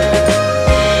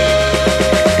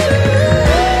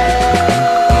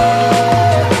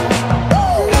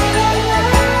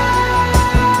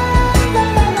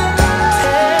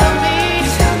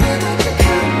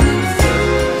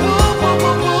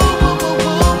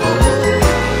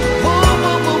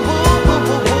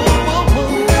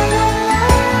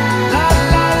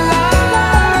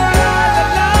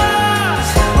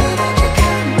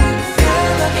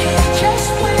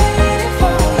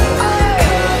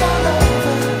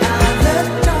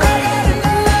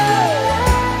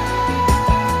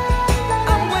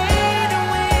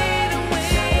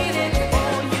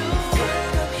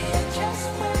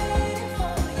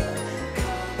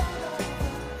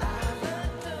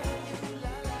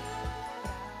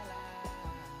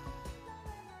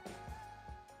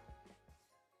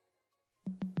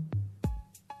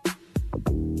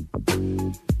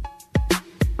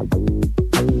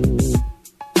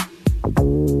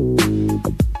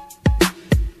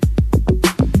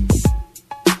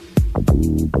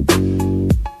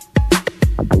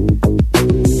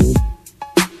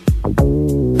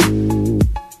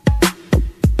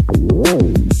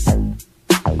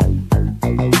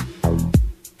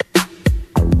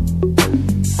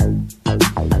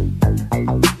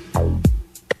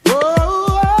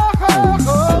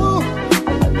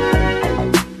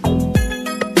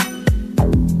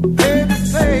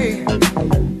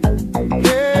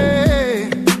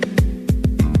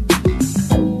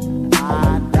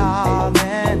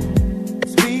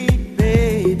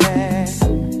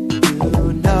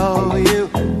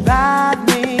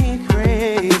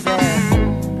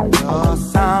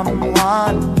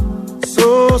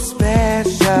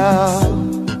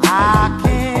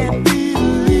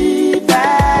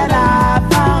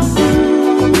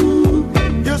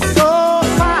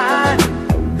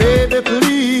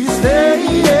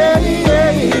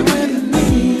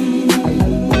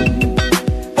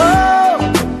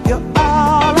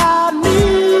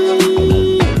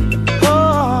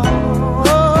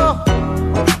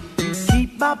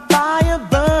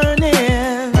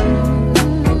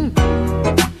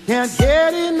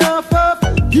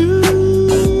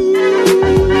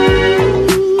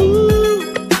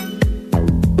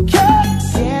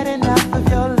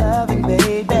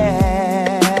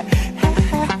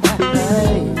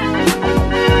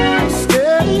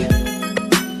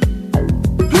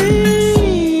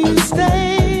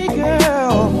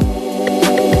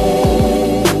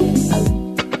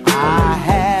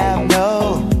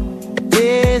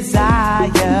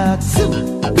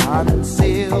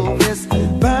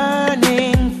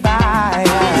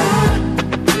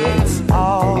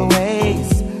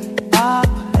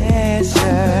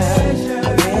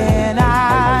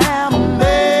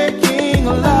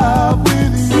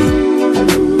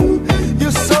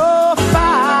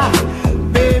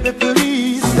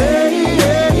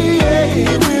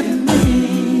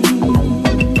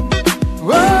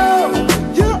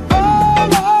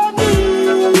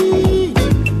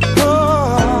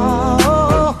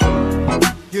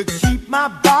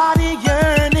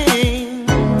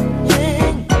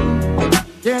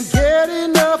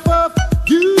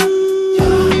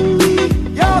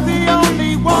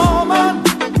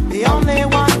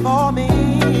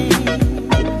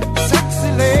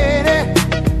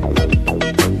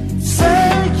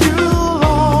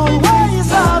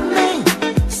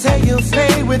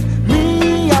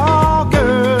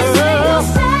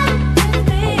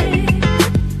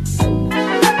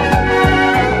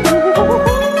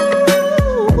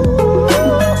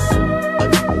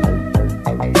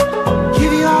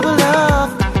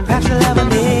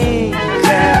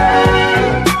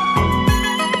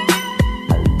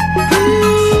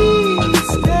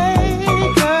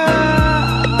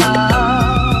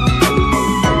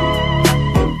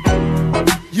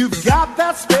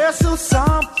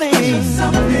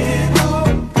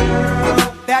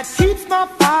that keeps my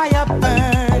fire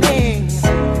burning.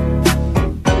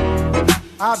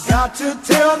 I've got to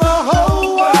tell the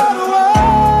whole world,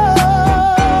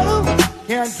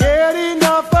 can't get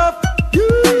enough of you.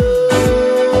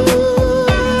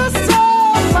 So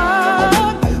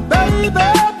fine, baby,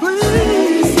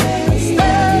 please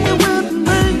stay with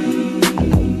me.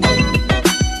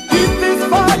 Keep this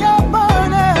fire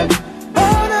burning,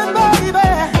 burning, baby.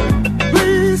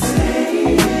 Please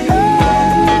stay,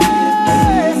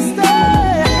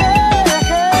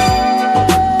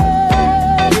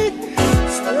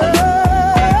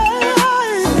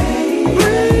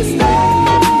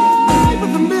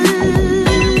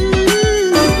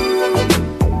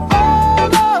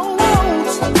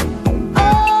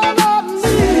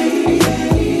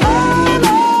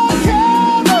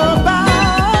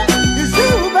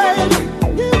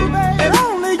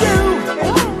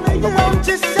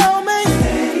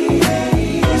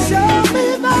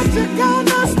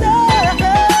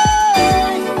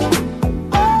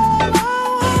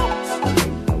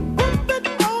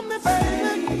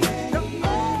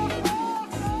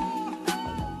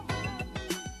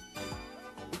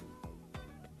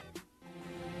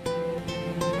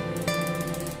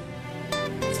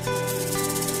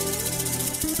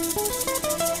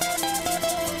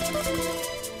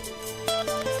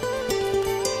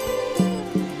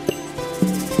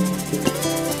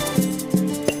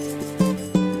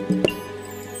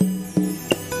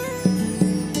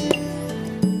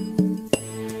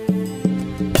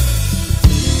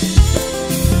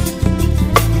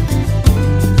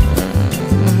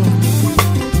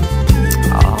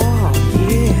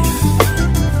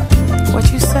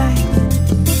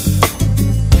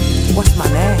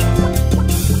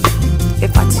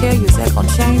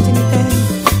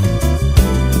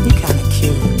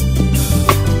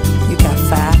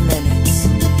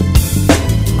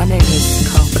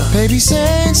 Baby,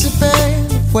 since you've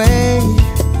been away,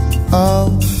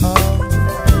 oh,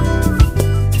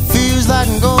 it feels like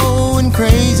I'm going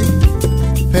crazy,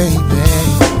 baby.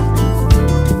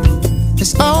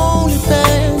 It's only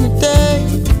been a day,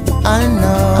 I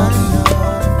know,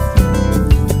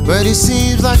 but it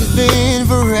seems like it's been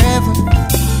forever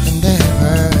and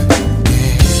ever.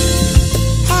 Yeah.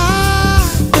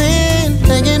 I've been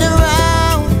hanging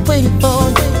around, waiting for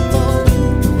you,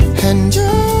 and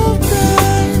you've been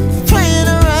playing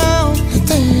around with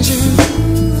things you do.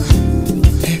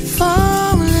 If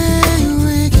only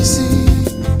we could see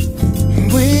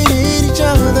we need each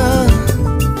other,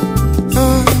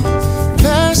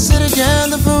 let's stay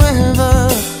together forever.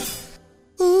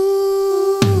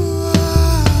 Ooh,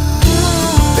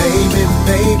 baby,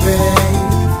 baby,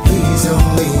 please don't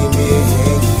leave me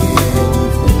hanging.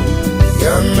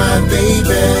 You're my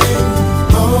baby,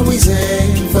 always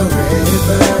and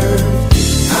forever.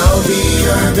 I'll be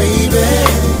your baby,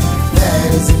 that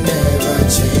is never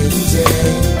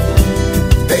changing.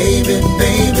 Baby,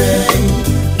 baby,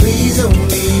 please don't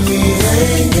leave me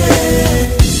hanging.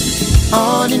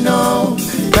 On and on,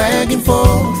 back and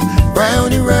forth,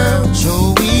 round and round,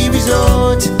 so we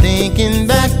resort to thinking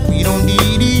back. We don't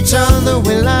need each other,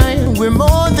 we're lying, we're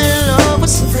more than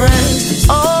lovers and friends.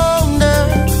 On the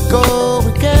go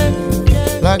again,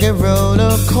 like a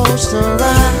roller coaster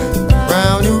ride,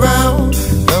 round and round,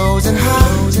 lows and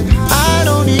highs, I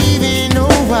don't even know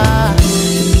why.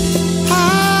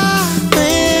 I've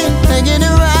been hanging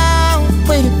around,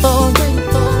 waiting for you,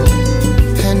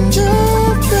 and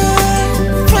you've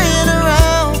been playing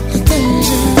around with things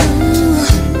you do.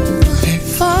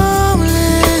 If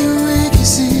only we could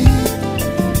see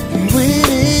we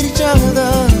need each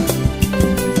other,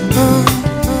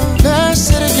 let's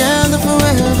stay together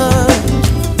forever.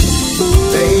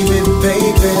 Baby,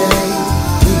 baby,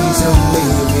 please don't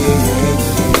leave me hanging.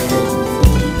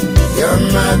 You're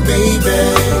my baby,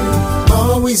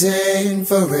 always and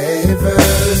forever.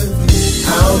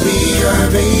 I'll be your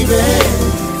baby,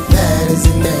 that is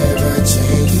never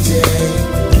changing.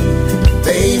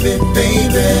 Baby,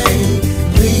 baby,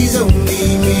 please don't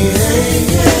leave me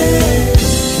hanging.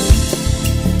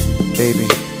 Baby,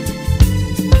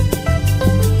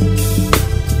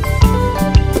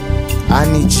 I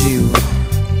need you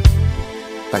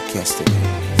like yesterday.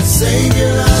 Save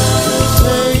your love,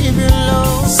 save your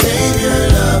love, save your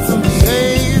love for me.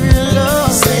 Save your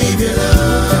love, save your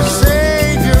love,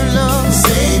 save your love,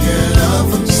 save your love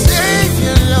for me. Save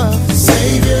your love,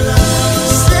 save your love,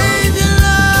 save your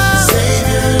love, save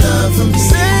your love for me.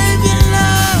 Save your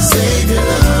love, save your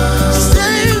love,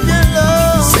 save your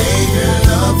love, save your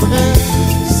love for me.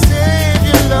 Save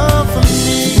your love for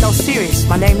me. No, serious,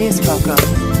 my name is Coco.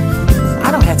 I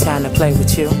don't have time to play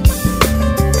with you.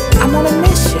 I'm on a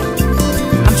mission.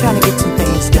 I'm trying to get some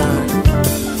things done.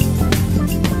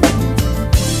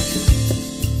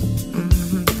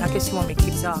 me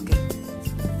keep talking.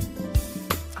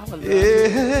 I would love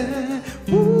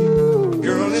Yeah. Ooh.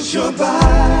 Girl, it's your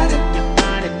body.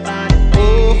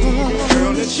 Oh,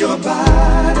 girl, it's your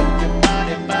body.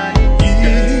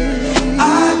 Yeah.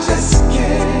 I just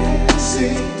can't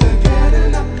seem to get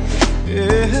enough.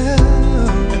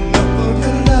 Yeah. Enough of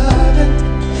your loving.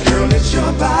 Girl, it's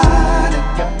your body.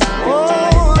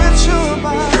 Oh, it's your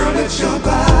body. Girl, it's your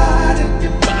body.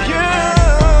 Yeah.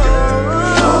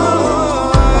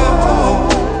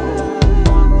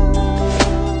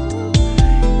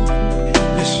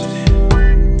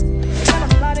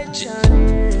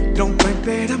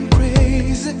 Babe, I'm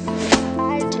crazy.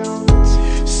 I don't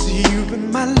see you've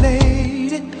been my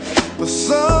lady for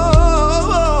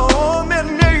so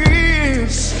many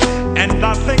years, and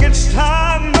I think it's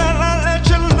time that I let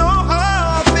you know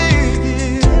how I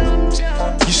feel.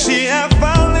 You see, I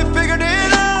finally figured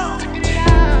it out.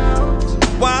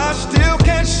 Why I still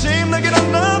can't seem to get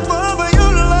enough of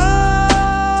your love,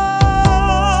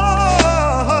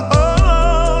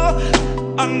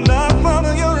 enough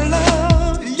of your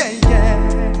love.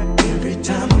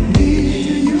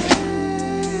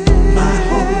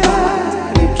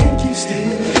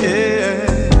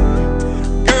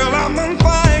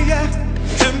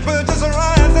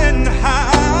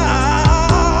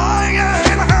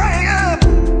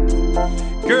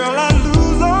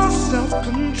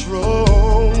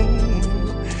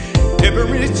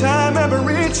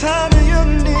 Every time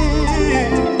you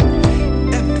need,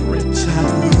 every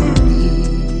time you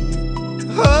need.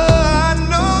 Oh, I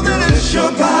know that it's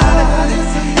your body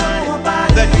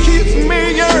that keeps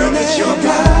me yearning. It's your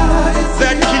body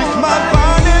that keeps my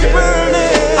body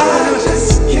burning. I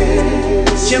just can't.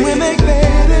 Can we make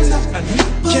babies?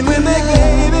 Can we make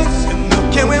babies?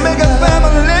 Can we make a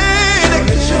family?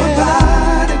 It's your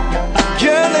body.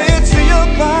 Girl, it's your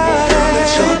body.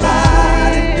 It's your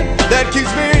body that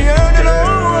keeps me yearning.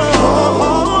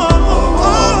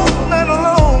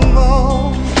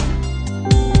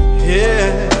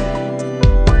 Yeah.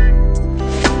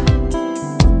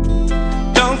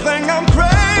 Don't think I'm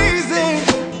crazy.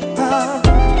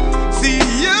 See,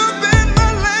 you've been my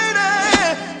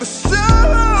lady for so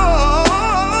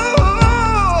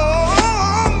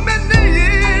many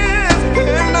years,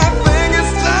 and I think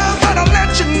it's time that I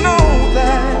let you know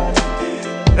that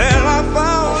I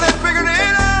finally figured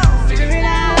it out.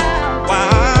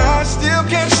 Why I still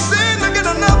can't seem to get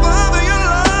enough of your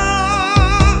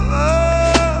love.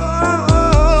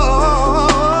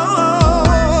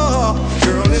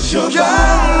 Your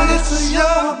body, it's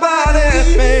your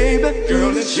body, baby.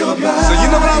 Girl, it's your body. So you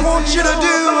know what I want you to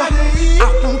do? I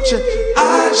want you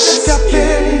to step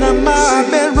into my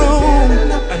bedroom,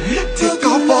 take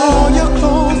off all your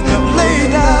clothes,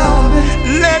 lay down,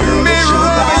 let me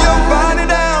rub your body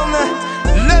down,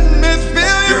 let me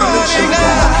feel your body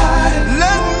now,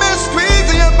 let me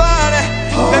squeeze your body,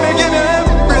 let me give you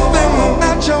everything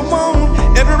that you want,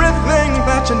 everything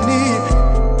that you need.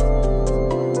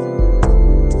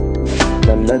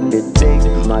 Let me take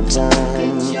my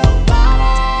time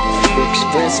to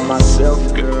express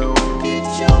myself, girl.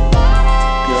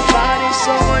 Your body's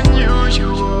so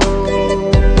unusual.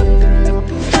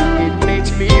 It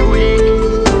makes me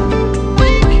weak.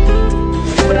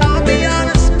 But I'll be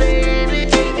honest,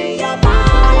 baby,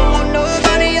 I don't want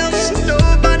nobody else,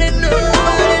 nobody else.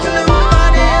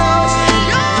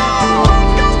 Your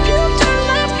computer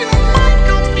love, you're my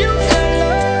computer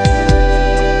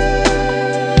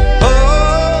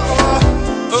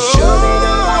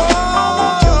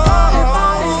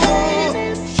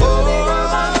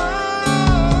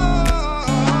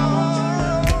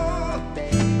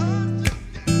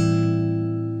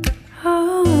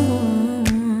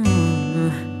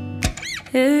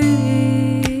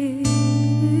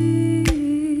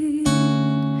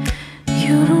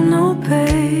You don't know,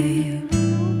 babe,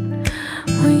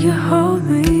 when you hold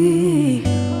me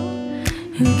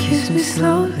and kiss me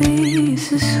slowly, it's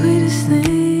the sweetest thing.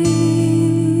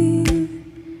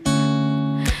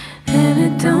 And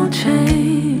it don't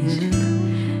change.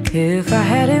 If I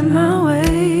had it my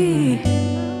way,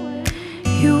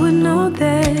 you would know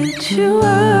that you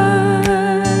are.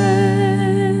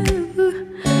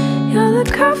 You're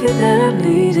the coffee that I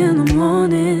need in the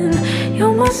morning.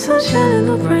 You're my sunshine in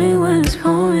the rain when it's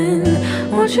pouring.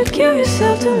 Won't you give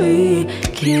yourself to me?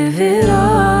 Give it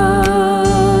all.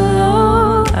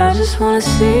 I just wanna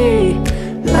see.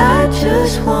 I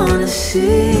just wanna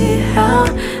see how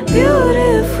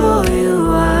beautiful you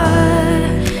are.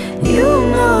 You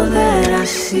know that I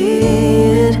see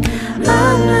it.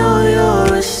 I know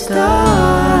you're a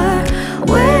star.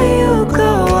 Where you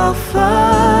go, I'll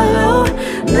follow,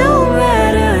 no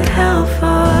matter how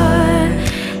far.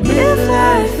 If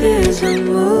life is a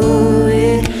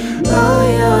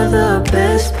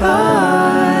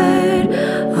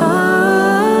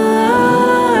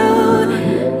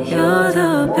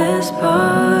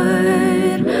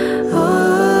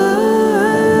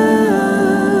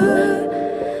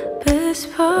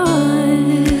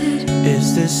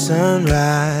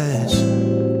sunrise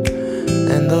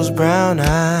and those brown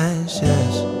eyes,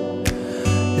 yes.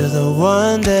 You're the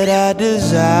one that I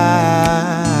desire.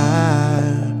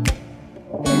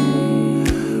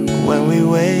 When we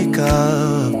wake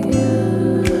up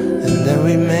and then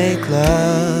we make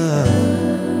love,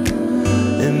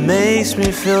 it makes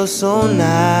me feel so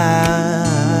nice.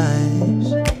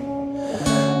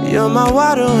 You're my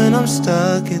water when I'm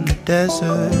stuck in the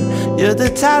desert. You're the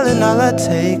Tylenol I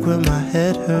take when my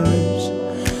head hurts.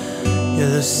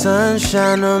 You're the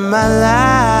sunshine of my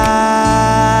life.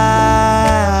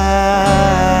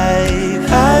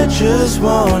 I just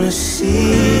wanna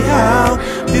see how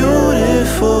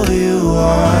beautiful you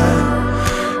are.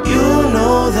 You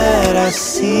know that I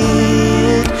see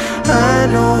it. I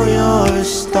know you're a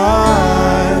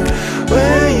star.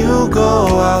 Where you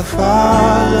go, I'll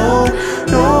follow,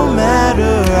 no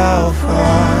matter how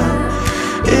far.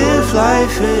 If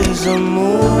life is a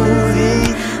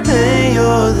movie, then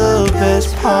you're the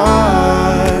best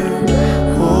part.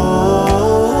 Oh,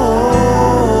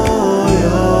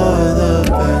 you're the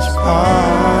best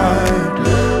part.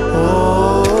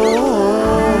 Oh,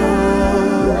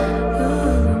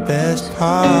 best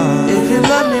part. If you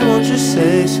love me, won't you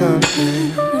say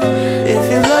something? If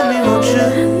you love me, won't you?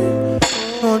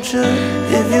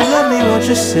 If you love me, won't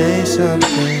you say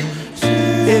something?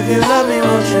 If you love me,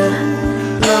 won't you?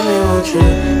 Love me, won't you?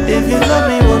 If you love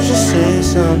me, won't you say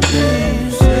something?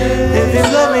 If you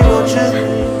love me, won't you?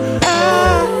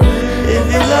 If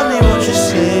you love me, won't you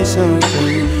say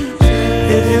something?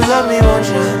 If you love me, won't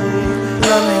you?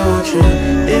 Love me, won't you?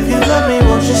 If you love me,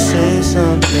 won't you say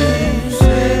something?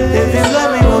 If you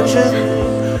love me, won't you?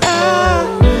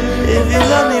 If you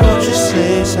love me, won't you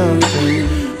say something?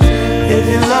 If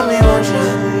you love me, won't you?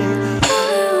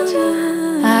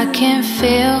 I can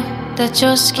feel that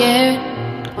you're scared.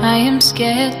 I am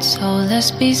scared, so let's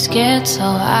be scared so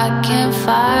I can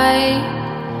fight.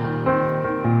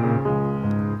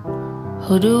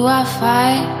 Who do I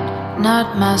fight?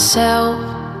 Not myself.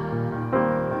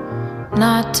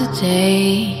 Not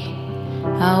today.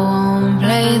 I won't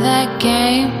play that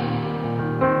game.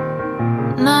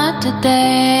 Not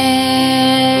today.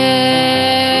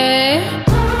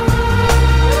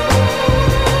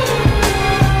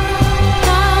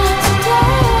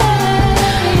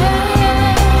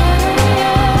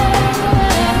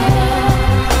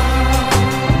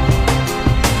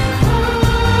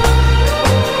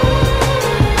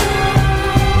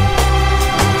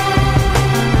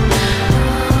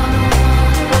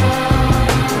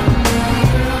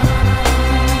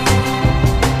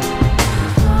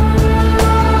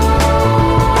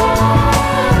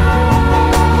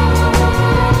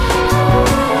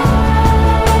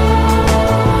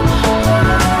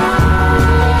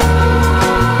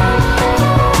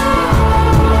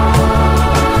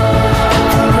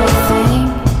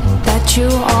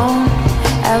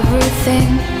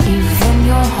 Even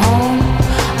your home,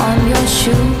 on your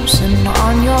shoes and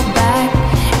on your back,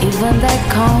 even that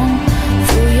comb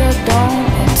through your dome.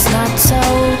 It's not so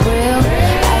real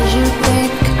as you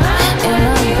think. In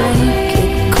a blink,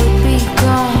 it could be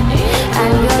gone,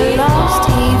 and you're lost,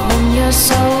 even your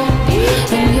soul.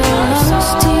 And you're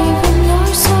lost, even your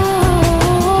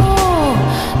soul.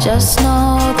 Just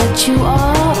know that you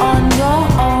are on your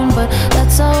own, but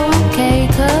that's okay,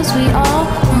 'cause we all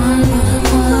one.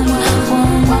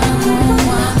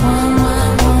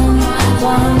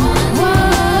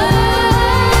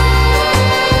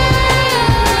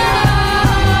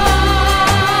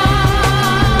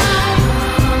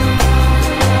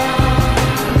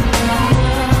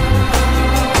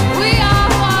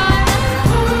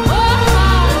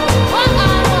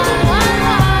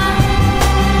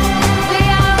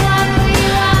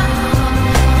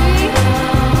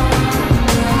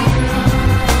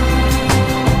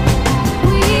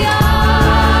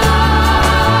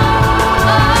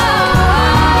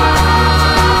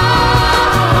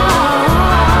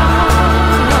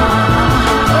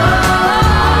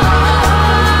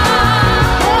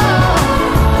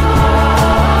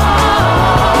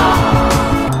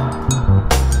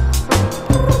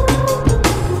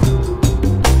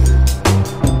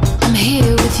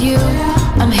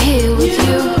 I'm here with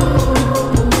you.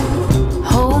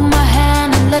 Hold my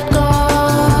hand and let go,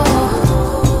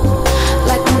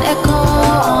 like an echo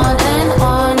on and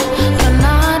on. You're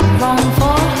not wrong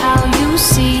for how you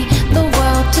see the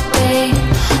world today.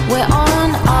 We're on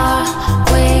our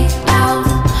way out.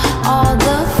 All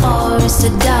the forests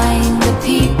are dying, the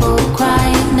people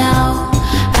crying now.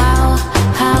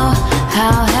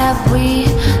 How have we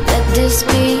let this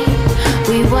be?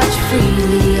 We watch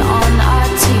freely on our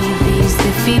TVs.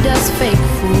 They feed us fake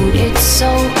food, it's so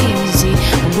easy.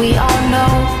 We all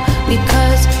know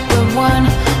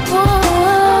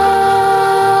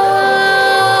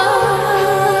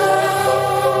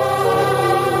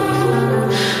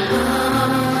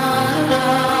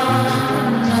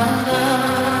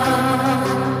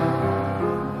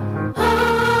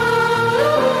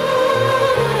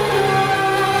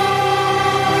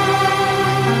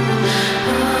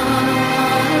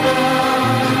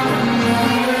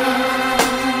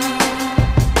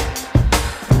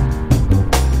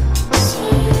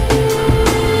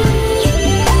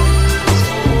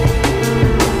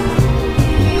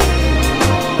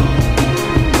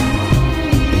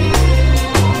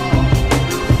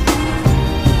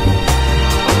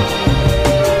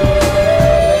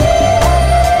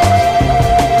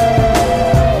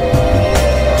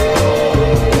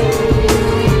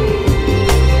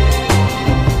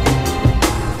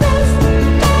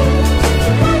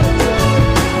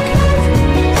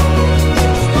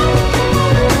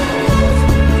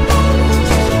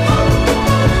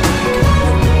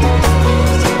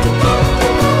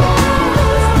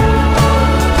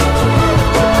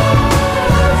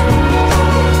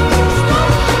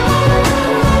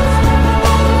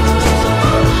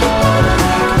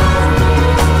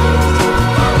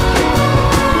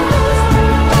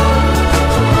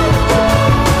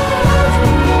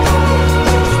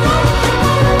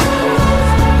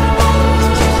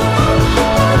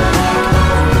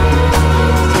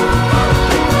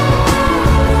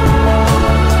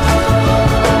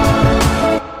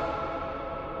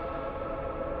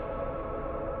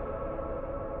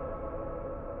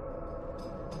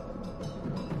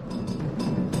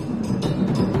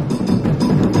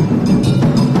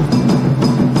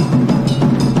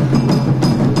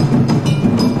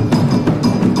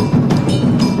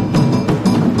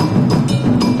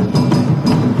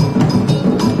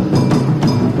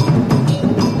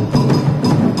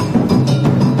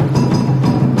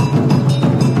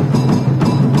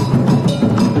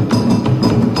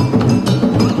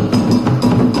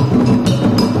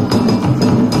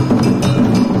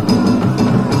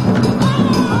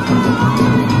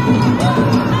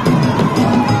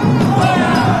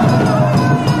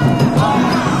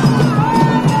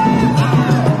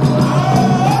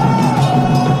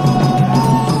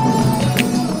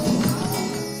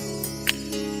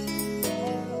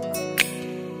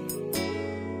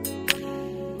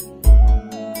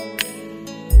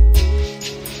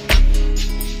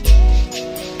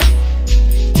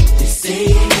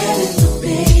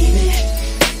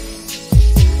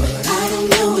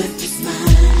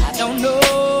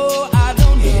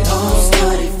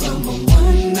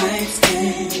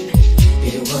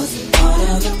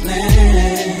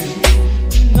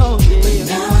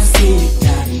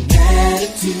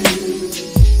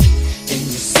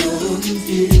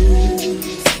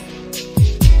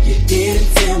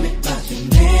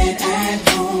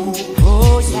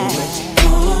So what you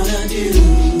gonna do?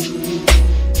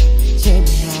 Take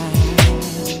me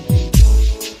high.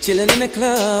 Chilling in the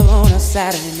club on a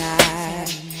Saturday night.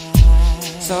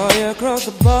 Saw you across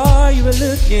the bar, you were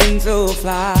looking so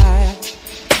fly.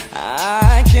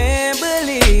 I can't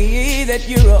believe that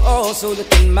you were also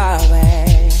looking my way.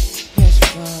 Yes,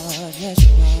 you was, yes,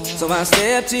 you was. So I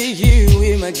stepped to you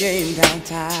with my game down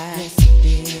tight.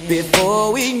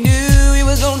 Before we knew it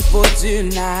was on for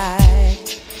tonight.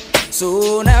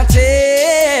 So now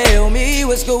tell me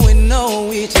what's going on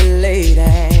with your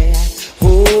lady.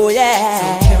 Oh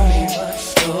yeah. So tell me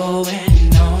what's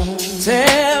going on.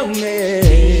 Tell me.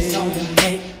 Please don't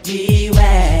make me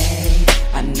wait.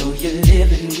 I know you're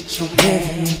living with your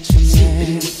man,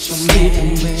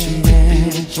 sleeping with your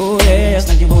man. Oh yes,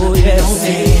 now you oh yes. Don't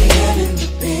say having the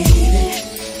baby,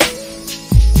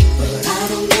 but I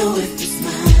don't know if it's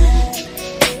mine.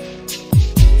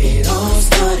 It all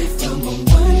started from a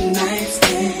one night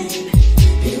stand.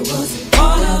 It wasn't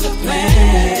part of the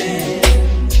plan,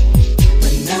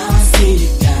 but now I see you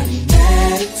got an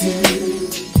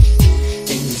attitude,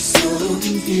 and you're so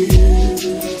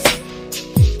confused.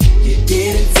 You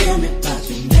didn't tell me about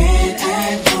your man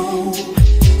at home.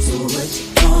 So what you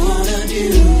gonna do?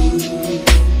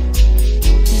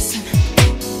 Listen,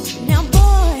 now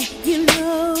boy, you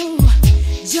know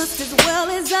just as well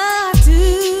as I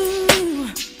do,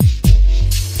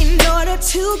 in order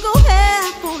to go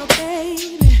half on a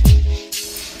baby,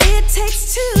 it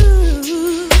takes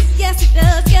two. Yes it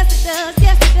does, yes it does,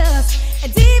 yes it does.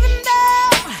 And even though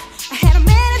I had a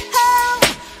man at home,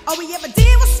 all we ever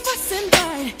did was fuss and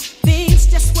fight. Things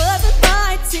just wasn't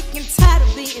right. Sick and tired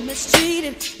of being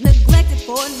mistreated, neglected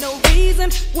for no reason,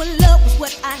 when love was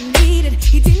what I needed.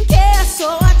 He didn't care,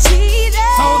 so I cheated.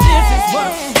 So this is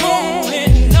what's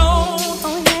going on.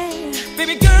 Oh yeah.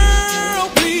 Baby girl,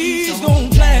 please don't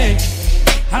play.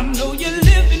 I know you're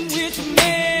living with your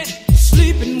man,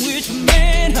 sleeping with your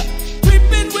man,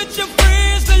 creeping with your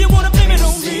friends. Now you wanna blame it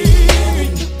on me.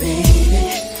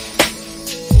 Baby,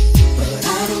 but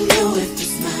I don't know if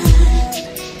it's mine.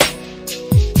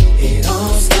 It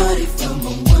all started from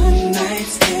a one night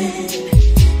stand.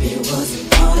 It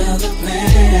wasn't part of the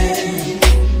plan,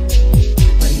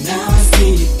 but now I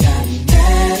see you got an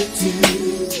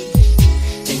attitude,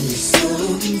 and you're so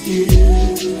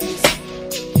confused.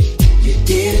 You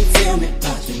didn't tell me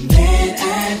about your man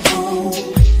at home.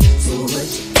 So what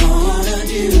you gonna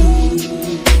do?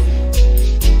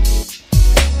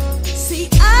 See,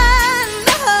 I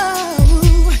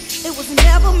know it was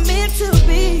never meant to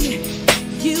be,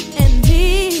 you and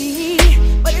me.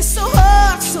 But it's so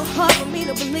hard for me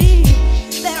to believe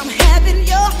that I'm having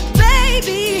your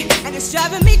baby, and it's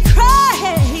driving me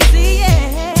crazy,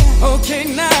 yeah. Okay,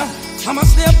 now I'ma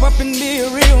step up and be a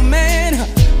real man,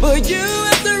 but you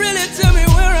have to really tell me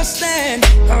where I stand.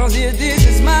 Cause if this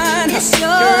is mine, It's yours.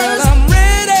 girl, I'm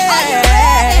ready, Are you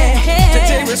ready? to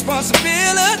take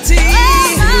responsibility. Oh,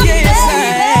 Yes, I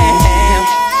am.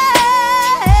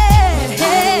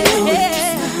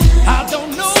 I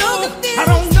don't know if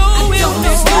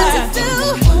this time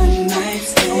One night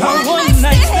stand. a one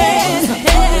night stand.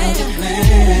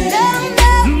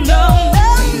 No,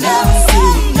 Now I see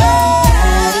you got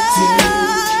attitude,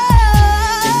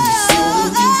 and you're so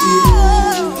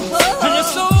confused. and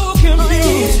you're so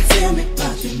confused. Tell me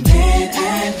about your man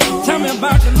at home. Tell me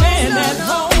about the man at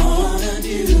home. Gonna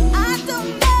do? I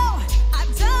don't know,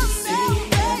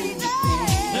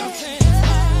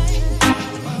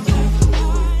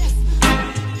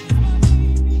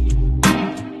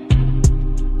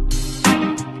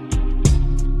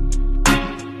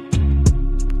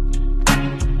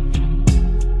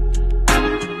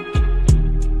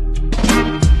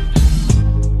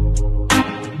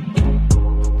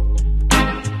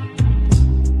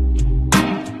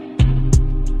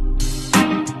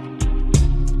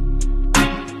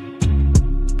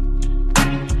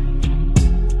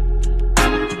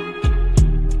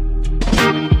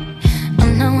 baby.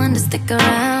 I'm not one to stick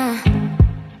around.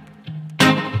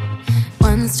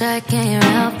 One strike and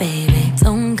you're out, baby.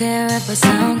 Don't care if I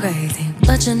sound crazy,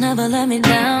 but you never let me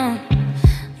down.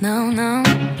 No, no,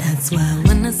 that's why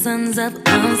when the sun's up,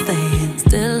 I'm staying.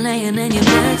 Still laying in your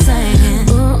bed saying,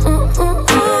 ooh, ooh, ooh,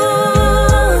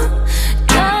 ooh.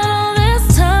 Got all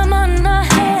this time on our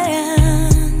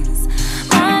hands.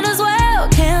 Might as well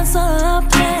cancel our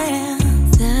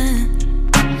plans, yeah.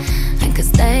 I could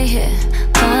stay here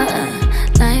for a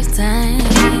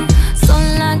lifetime. So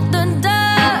lock the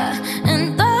door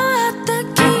and throw out the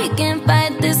key. Can't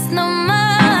fight this no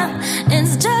more.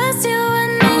 It's just you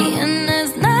and me, and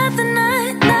there's nothing I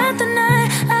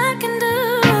can do.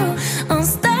 I'm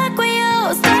stuck with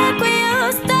you, stuck with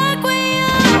you, stuck with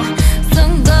you. So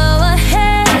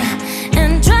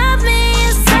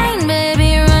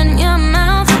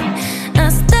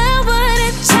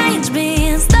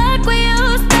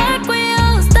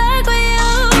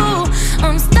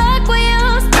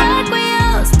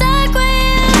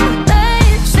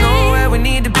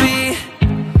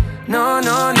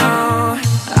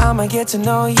to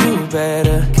know you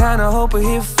better. Kinda hope we're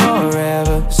here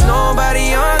forever. There's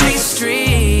nobody on these streets.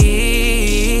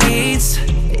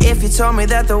 If you told me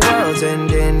that the world's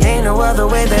ending, ain't no other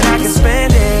way that I can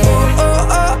spend it. Oh, oh,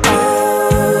 oh,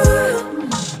 oh.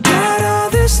 Got all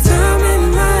this time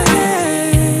in my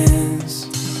hands,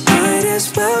 might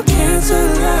as well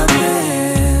cancel our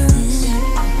plans.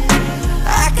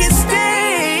 I can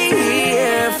stay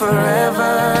here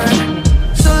forever.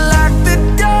 So lock the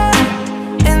door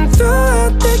and throw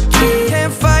out the key.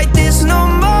 Can't fight this no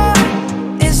more.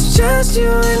 It's just you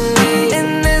and me,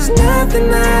 and there's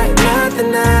nothing I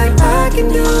can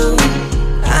do.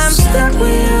 I'm stuck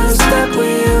with you, stuck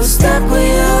with you, stuck with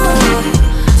you.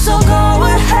 So go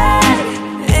ahead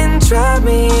and drive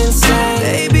me insane.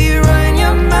 Baby, run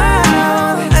your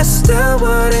mouth. I still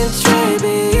wouldn't trade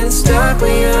being stuck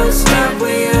with you, stuck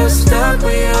with you, stuck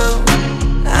with you.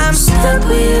 I'm stuck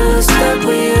with you, stuck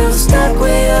with you, stuck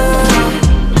with you.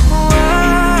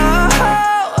 Whoa,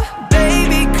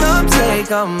 baby, come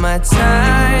take all my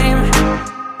time.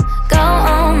 Go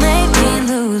on, make me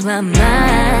lose my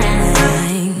mind.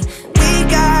 We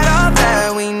got all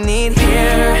that we need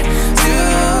here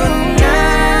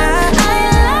tonight. I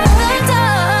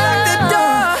lock the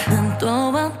door and throw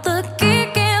out the key.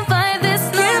 Can't fight this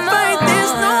no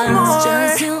more. It's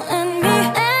just you and me,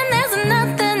 and there's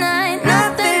nothing I'd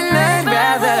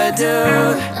rather do.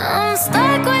 I'm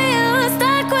stuck with you,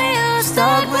 stuck with you,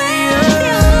 stuck with you.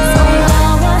 So go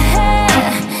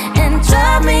ahead and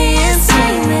drive me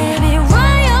insane, baby.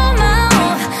 Run your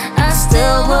mouth. I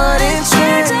still wouldn't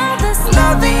change all this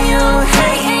loving you,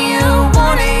 hating you,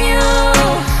 wanting you.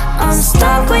 I'm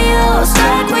stuck with you,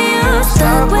 stuck with you,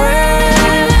 stuck with you.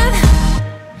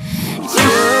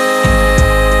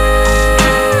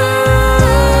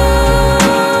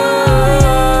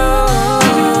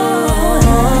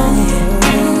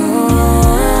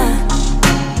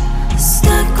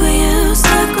 Stuck with you,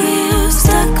 stuck with you,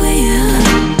 stuck with you.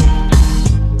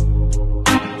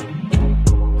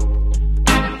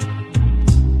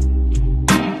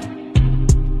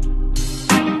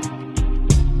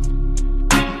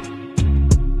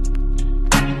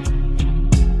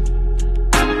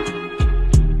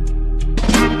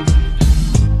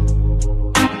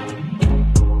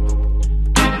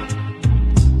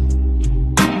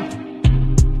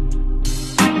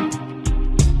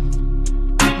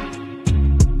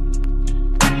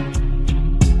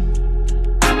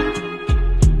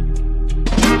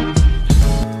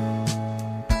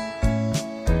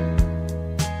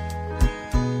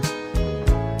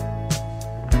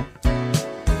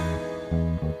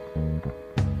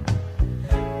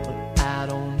 I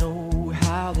don't know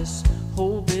how this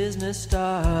whole business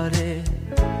started,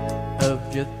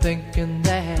 of you thinking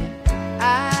that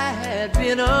I had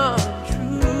been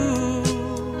untrue.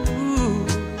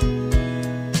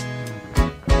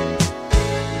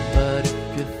 But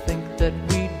if you think that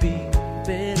we'd be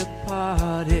better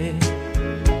parted,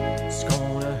 it's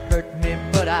gonna hurt me,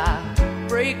 but I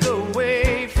break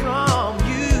away from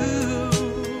you.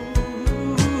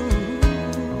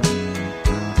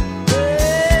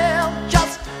 Well,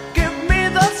 just give me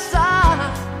the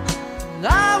sign,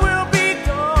 I will be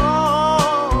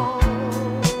gone.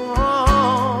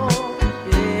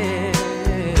 Yeah,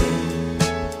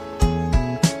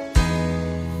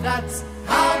 that's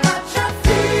how much I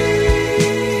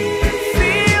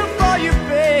feel for you,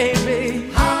 baby.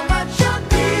 How much I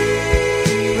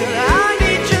need, well, I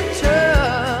need your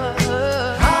touch.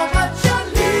 How much I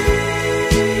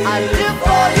need, I live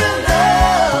for your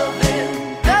loving.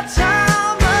 That's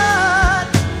how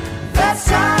much. That's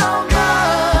how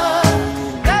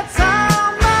much. That's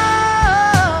how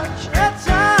much. That's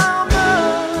how much.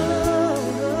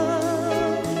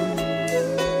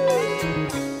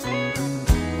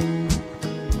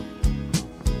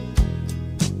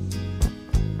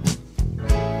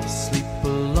 Sleep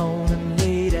alone and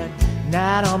late at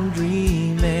night I'm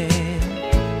dreaming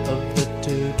of the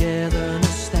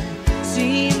togetherness that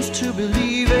seems to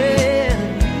believe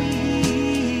in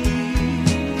me.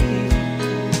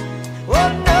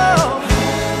 Oh no,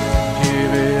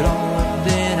 give it all and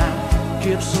then I'll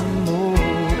give some more.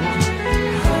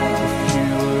 If you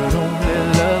would only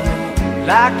love me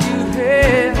like you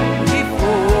had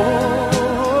before.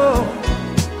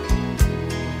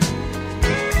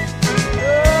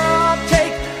 Oh,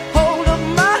 take hold of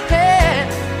my hand,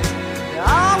 I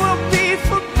will be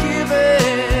forgiven.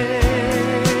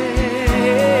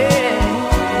 Yeah.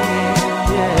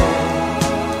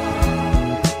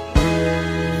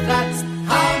 That's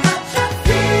how much I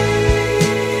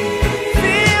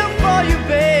feel for you,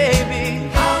 baby.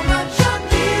 How much I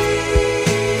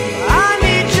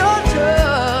need your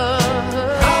touch.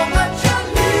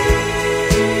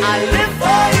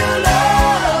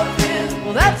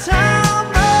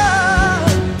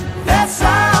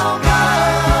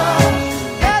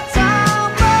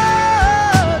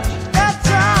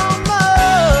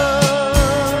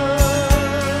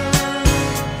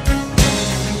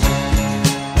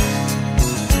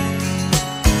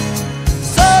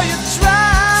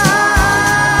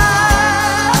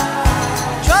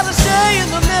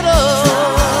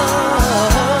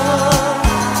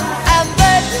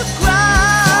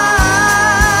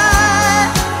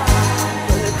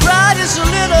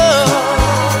 it up.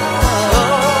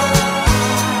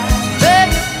 Then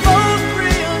you both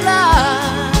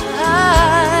realize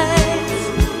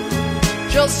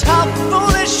just how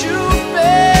foolish you've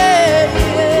been.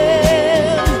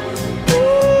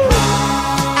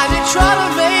 And you try to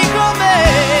make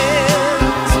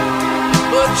amends,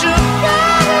 but you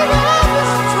gotta have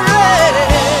his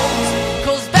friends.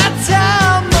 'Cause that's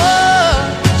how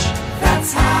much,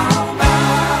 that's how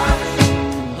much,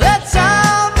 that's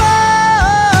how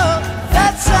much,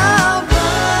 that's how much.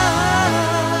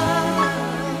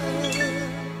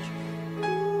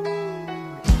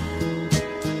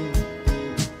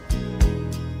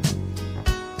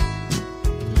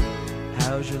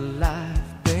 How's your life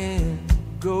been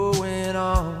going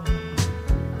on?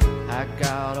 I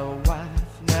got a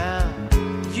wife now.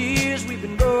 Years we've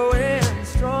been going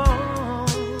strong.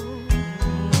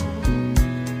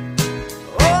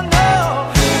 Oh no,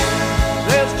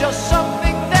 there's just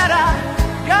something that I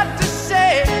got to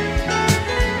say.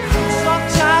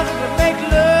 Sometimes when we make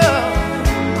love,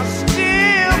 I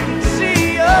still can see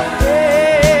your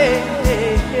face.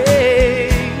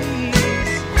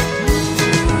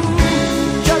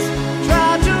 Just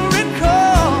try to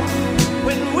recall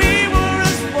when we were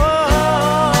as one.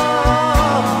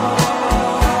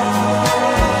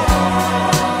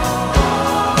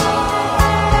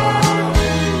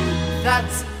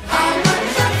 That's how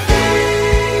much I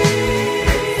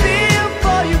feel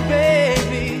for you,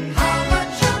 baby. How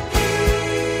much I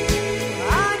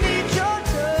need your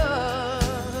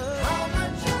touch. How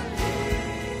much I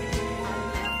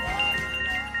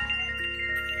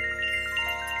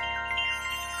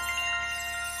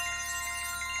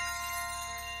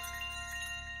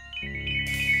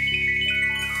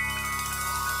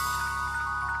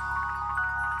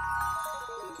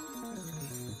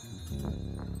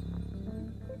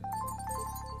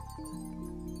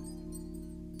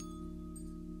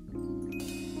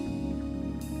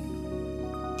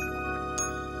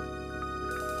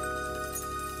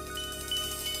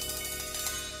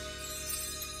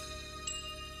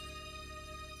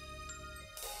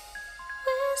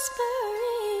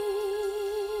Whispering,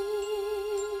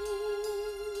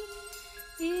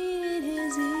 it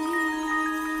is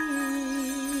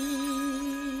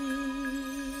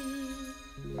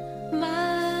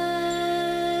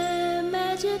my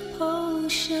magic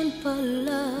potion for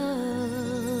love,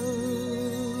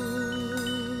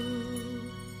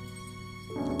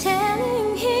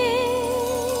 telling him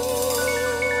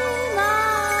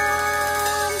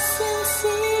I'm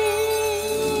sincere,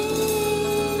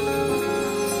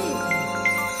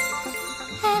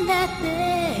 and that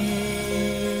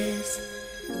there's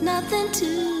nothing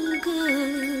too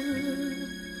good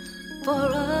for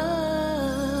us.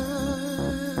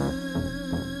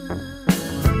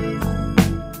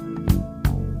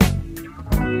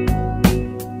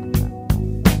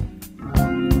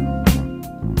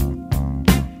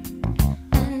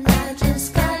 And I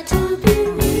just got to be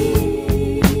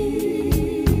me.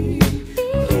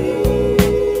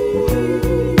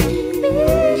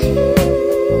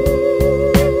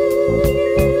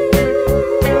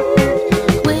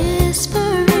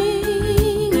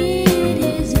 Whispering, it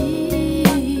is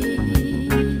easy.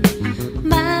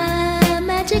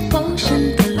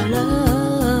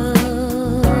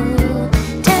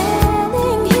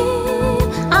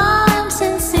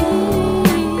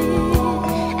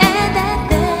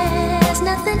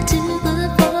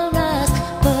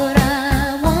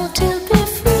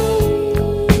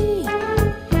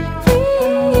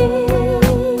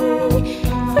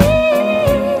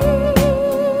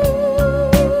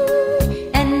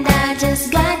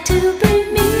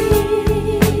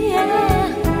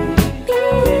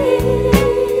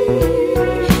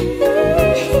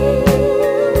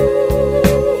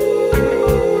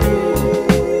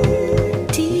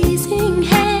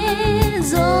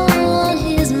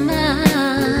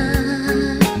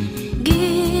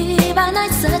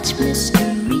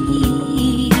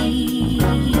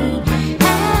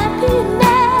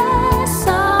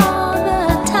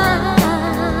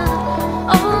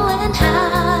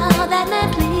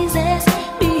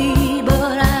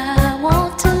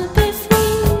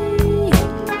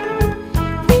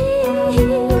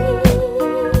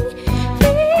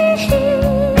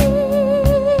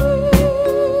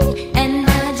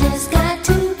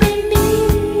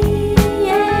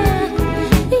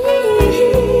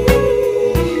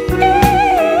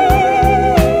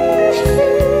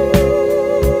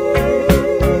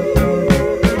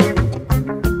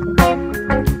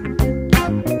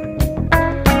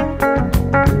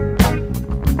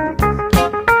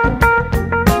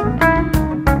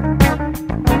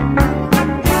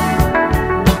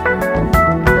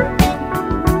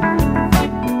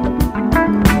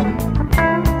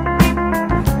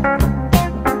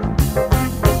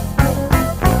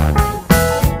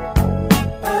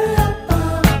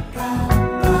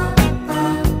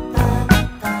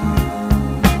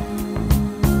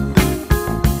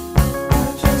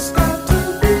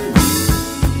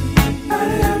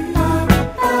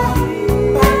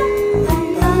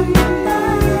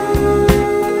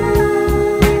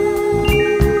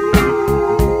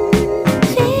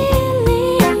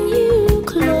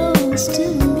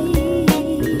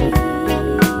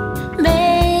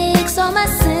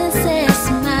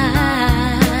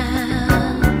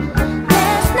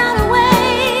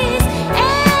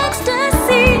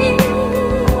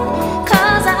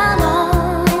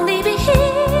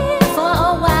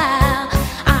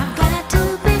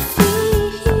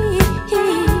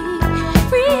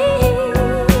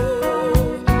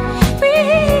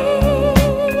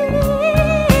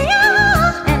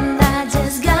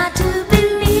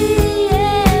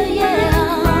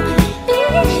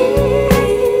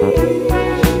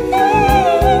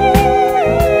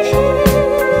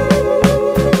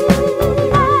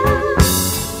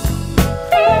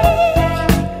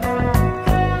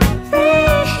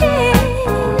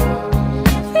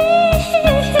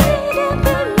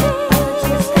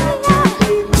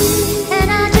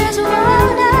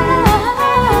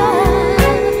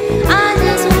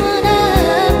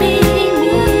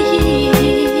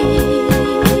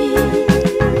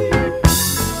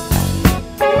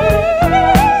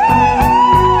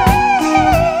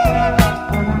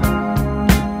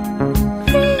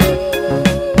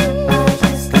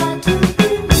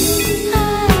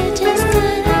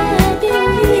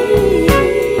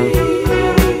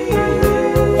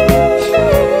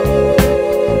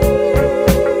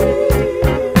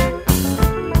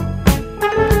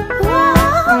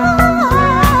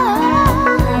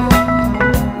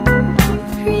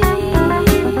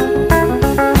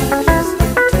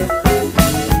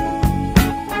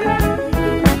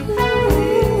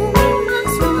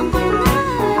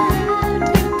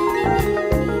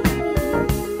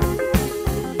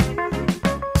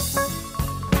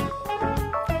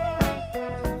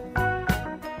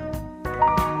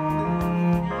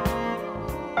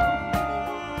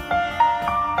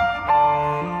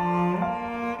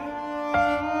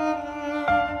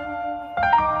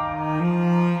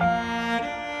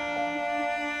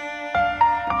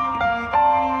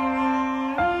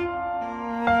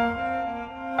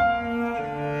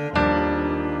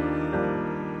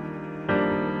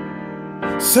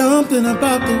 Something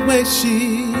about the way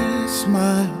she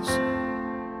smiles,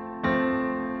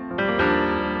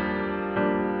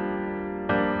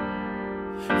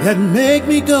 that make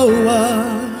me go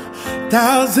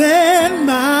 1,000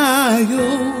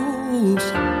 miles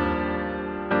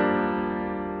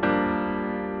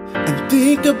and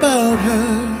think about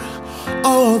her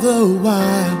all the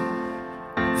while.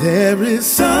 There is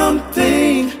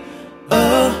something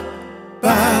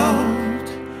about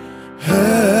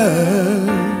her.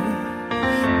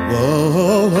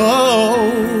 Whoa,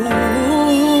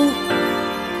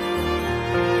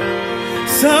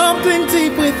 something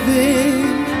deep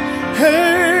within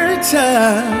her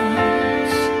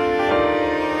touch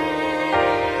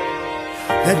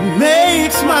that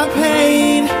makes my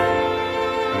pain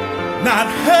not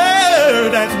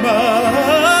hurt as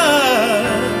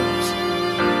much,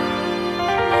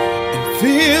 and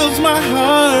fills my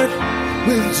heart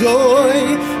with joy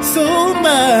so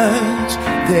much.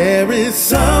 There is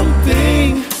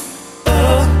something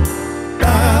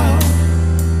about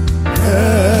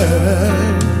her.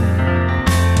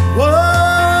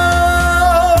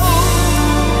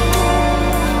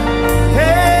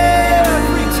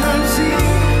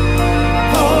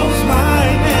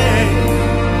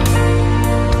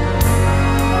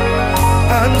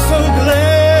 I'm so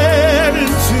glad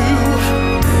into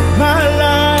my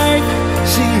life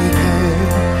she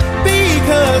came,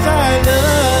 because I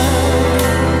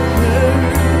love her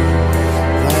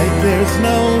like there's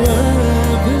no other.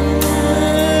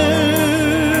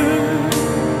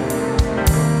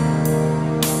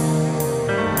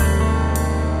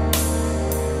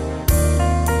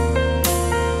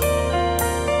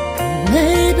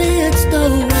 Maybe it's the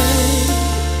way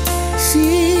she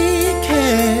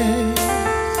cares,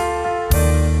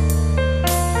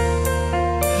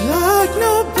 like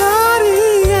nobody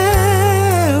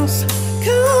else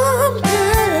compares.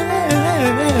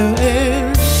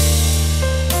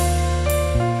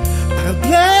 I'll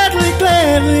gladly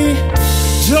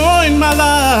join my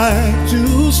life to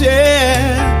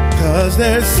share, 'cause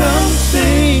there's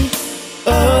something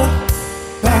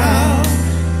about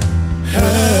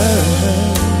her.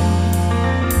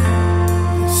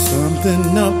 There's something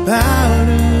about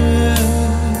her.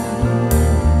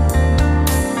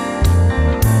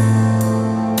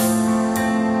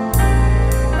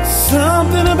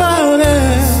 Something about her.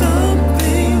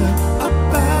 Something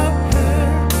about her.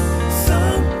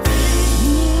 Something.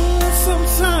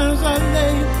 Sometimes I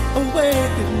lay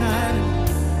awake at night and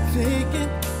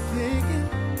thinking.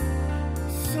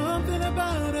 Something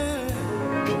about her.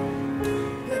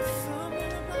 There's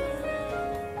something about her.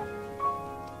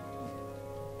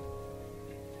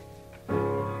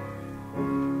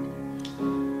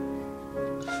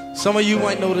 Some of you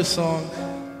might know this song.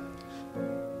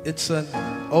 It's an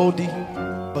oldie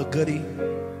but goodie,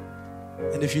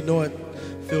 and if you know it,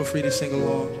 feel free to sing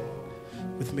along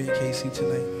with me and Casey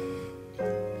tonight.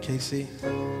 Casey.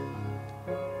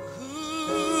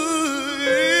 Ooh,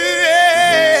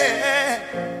 yeah.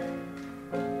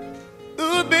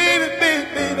 Ooh, baby, baby,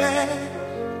 baby.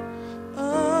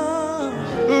 Oh.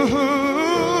 Ooh,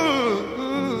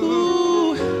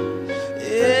 ooh,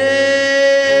 yeah.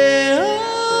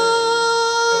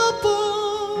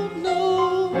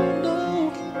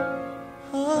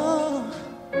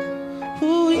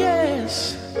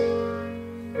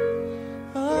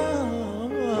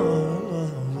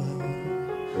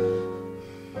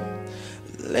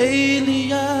 Lately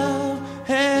I've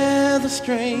had the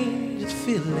strangest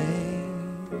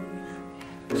feeling,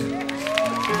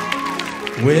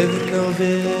 with no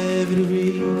vivid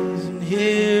reason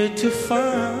here to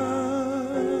find,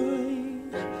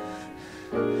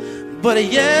 but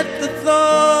yet the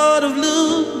thought of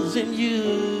losing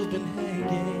you've been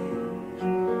hanging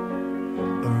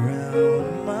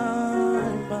around my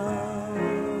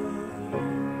mind.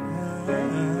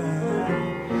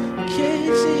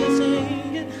 Casey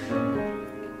singing.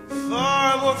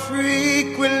 Far more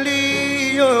frequently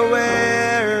you're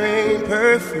wearing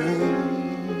perfume,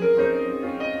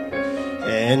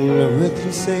 and with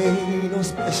you say no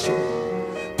special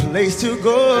place to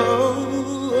go.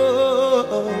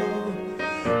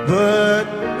 But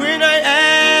when I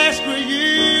ask will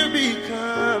you be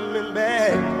coming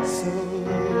back soon,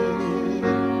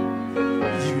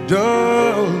 you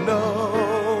don't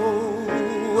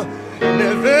know,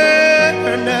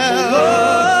 never know.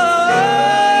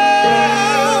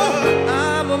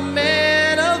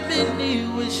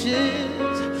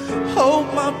 Hope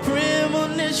my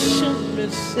premonition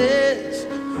misses,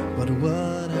 but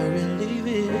what I really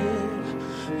feel,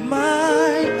 my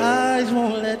eyes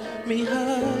won't let me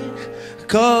hide,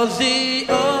 'cause the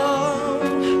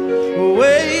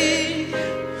way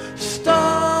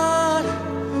starts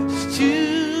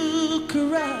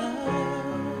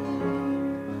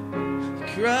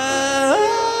cry,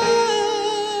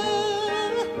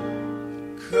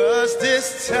 'cause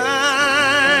this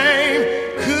time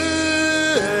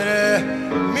could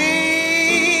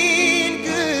mean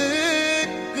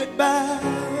goodbye.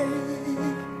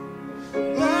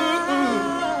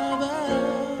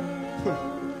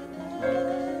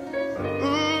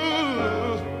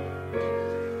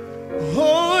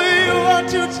 Oh, you want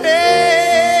to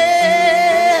tell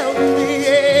me,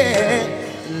 yeah.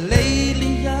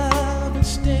 Lately I've been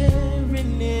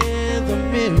staring in the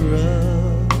mirror,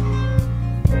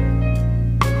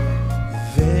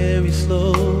 very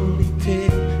slowly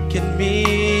picking me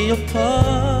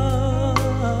apart.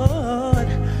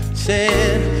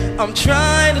 Said I'm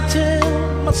trying to tell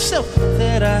myself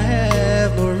that I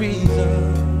have no reason.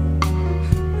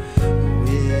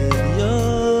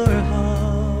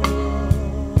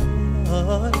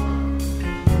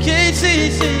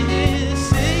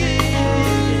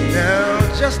 Now,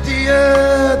 just the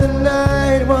other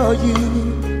night while you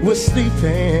were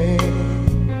sleeping,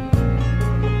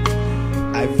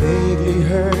 I vaguely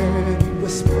heard you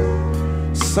whisper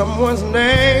someone's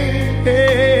name.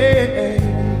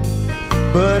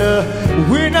 But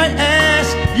when I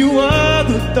asked you what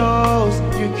the thoughts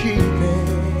you're keeping,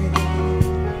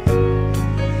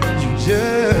 you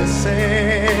just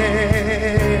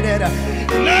said that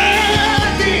nothing.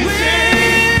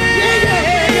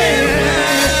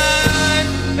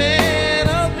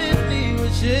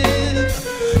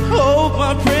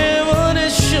 My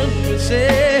premonition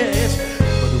says,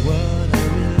 but what I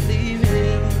really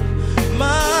feel,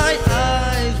 my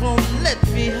eyes won't let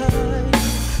me hide,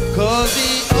 'cause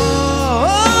the always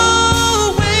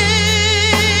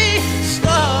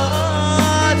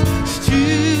starts to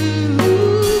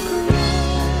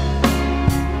cry.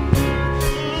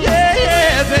 Yeah,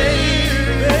 yeah,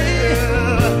 baby,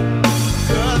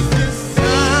 'cause this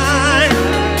time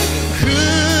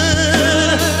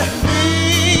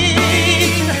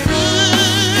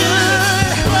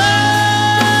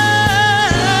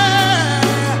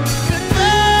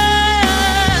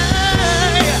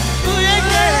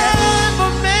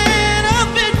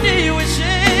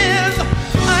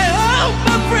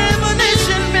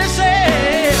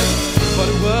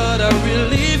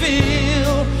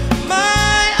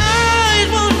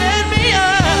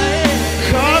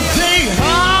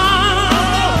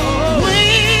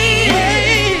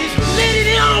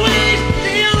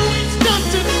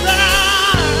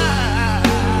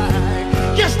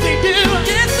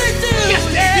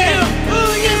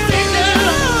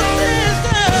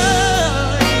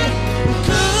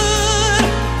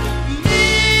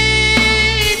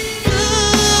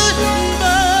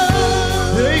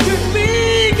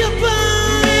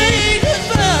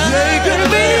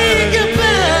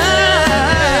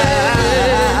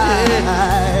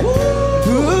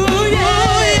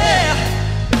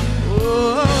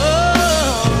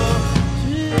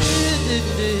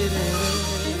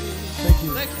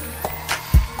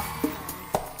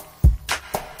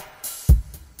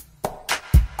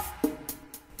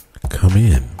Come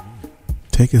in,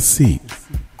 take a seat,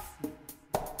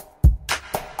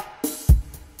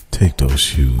 take those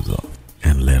shoes off,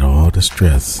 and let all the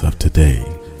stress of today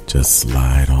just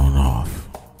slide on off.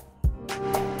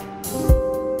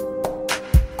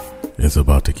 It's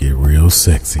about to get real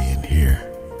sexy in here.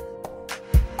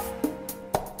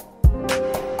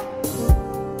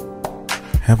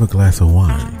 Have a glass of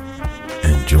wine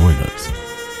and join us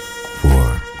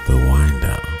for the wind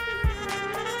down.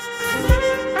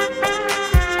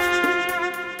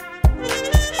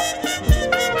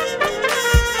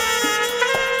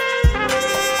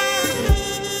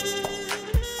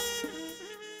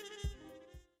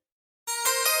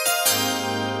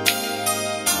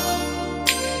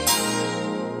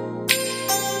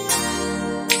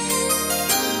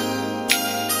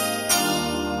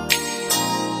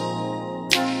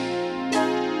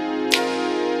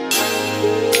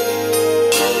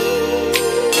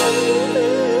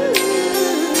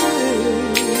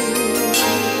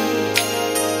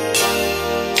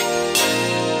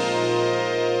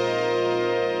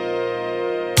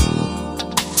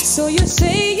 So you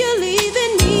say you're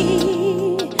leaving me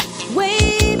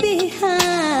way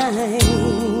behind.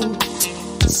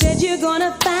 Said you're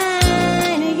gonna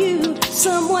find you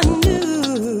someone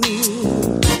new.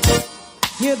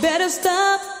 You better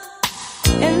stop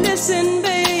and listen,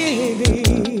 baby,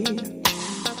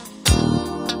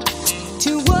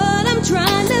 to what I'm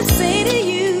trying to say to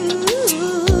you.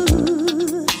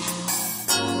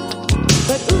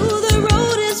 But ooh, the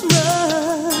road is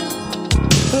rough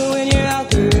when you're out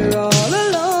there all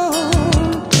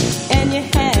alone and you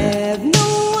have no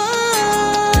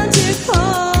one to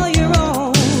call your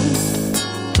own.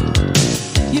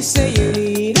 say you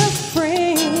need a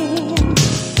friend.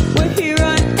 Well, here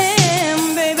I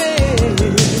am, baby.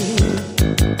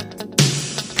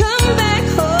 Come back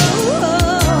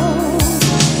home.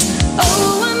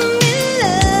 Oh, I'm in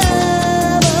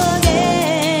love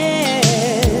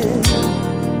again.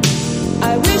 I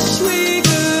wish we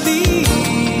could be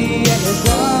as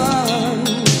one.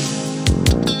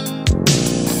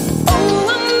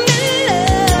 Oh, I'm in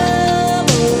love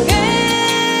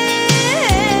again.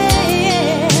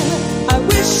 I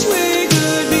wish we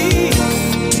could be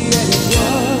as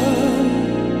one.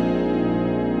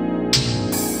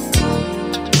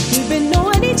 We've been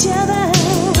knowing each other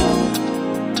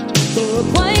for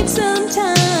quite some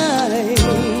time,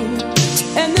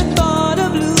 and the thought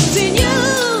of losing you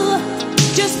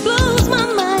just blows my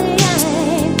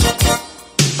mind.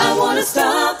 I wanna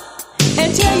stop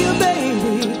and tell you,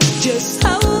 baby, just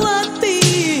how I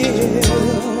feel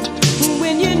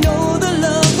when you know the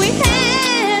love we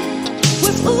had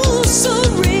was ooh so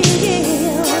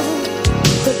real.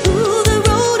 But ooh, the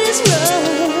road is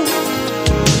rough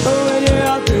when you're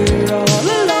out there all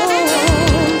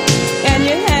alone and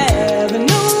you have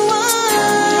no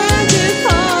one to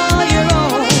call your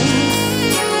own.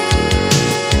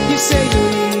 You say you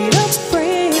need a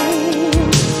friend.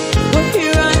 Well,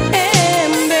 here I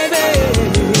am, baby.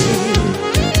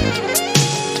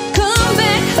 Come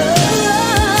back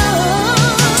home.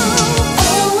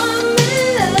 Oh, I'm in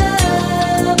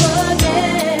love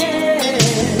again.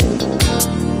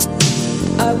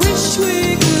 I wish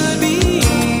we could be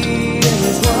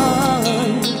as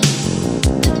one.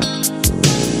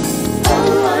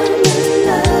 Oh, I'm in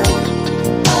love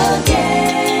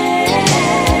again.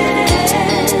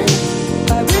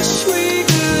 I wish we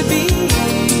could be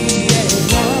as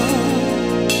one.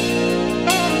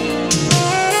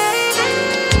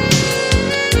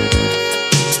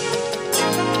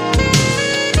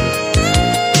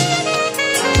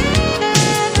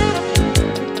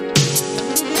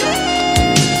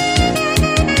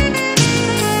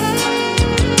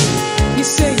 You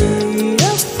say you need a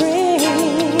friend.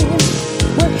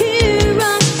 Well, here I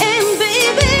am,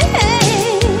 baby.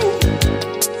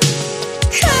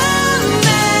 Come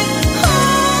back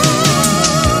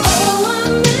home. Oh,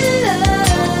 I'm in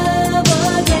love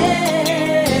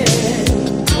again.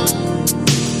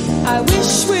 I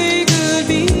wish we could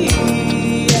be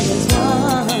as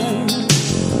one.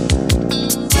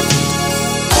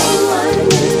 Oh,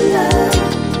 I'm in love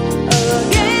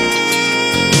again.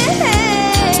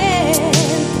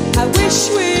 I wish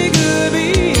we could be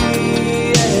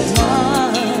as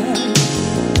one.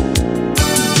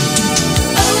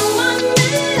 Oh, I'm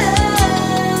in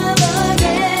love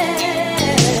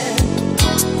again.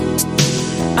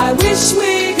 I wish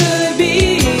we could be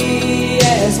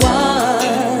as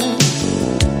one.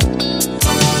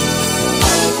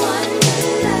 Oh, I'm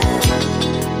in love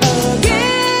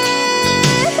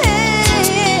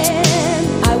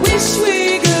again. I wish we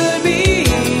could be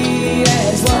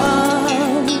as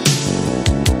one.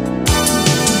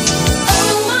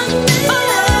 Oh, I'm in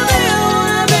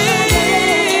love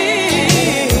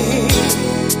again.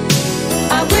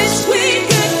 I wish we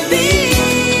could be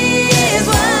as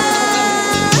one.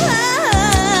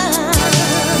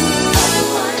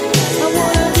 I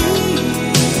wanna be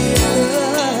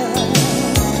loved.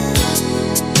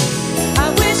 I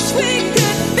wish we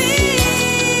could be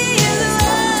as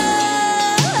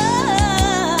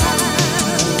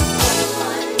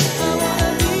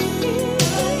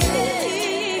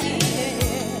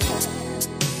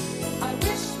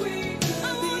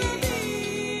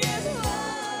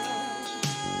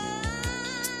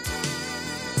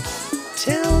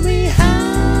Tell me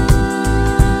how,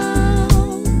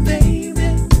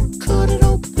 baby, could it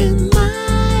open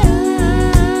my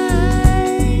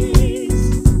eyes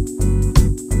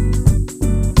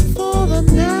for the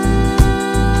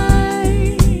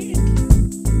night?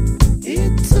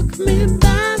 It took me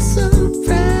by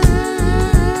surprise.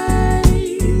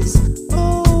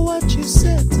 Oh, what you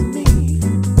said to me.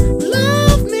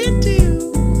 Love me,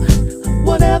 do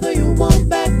whatever you want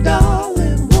back,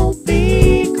 darling, won't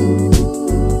be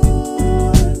good.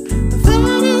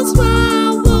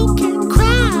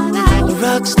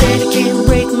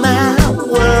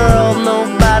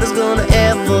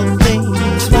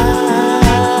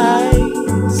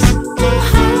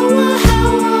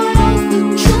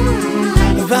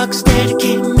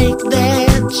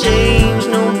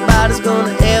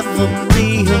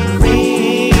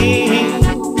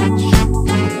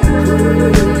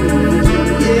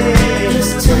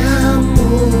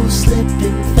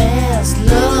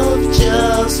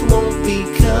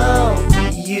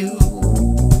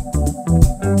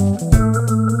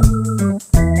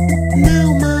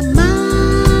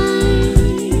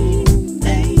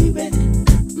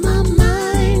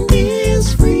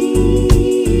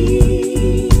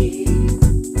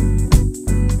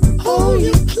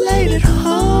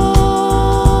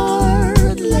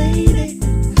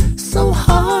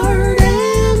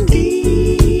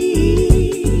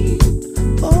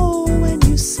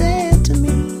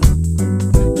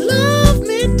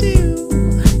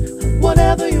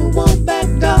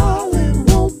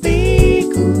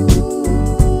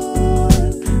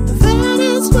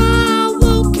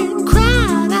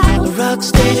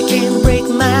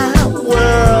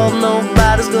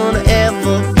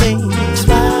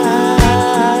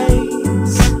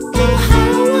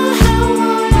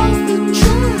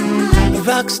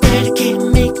 rock steady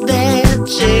can't make that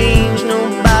change.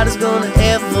 Nobody's gonna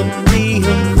ever be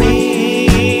a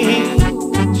range.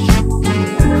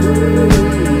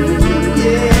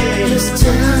 Yeah, as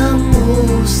time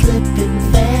moves, slipping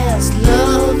fast,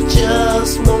 love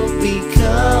just won't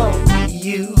become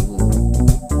you.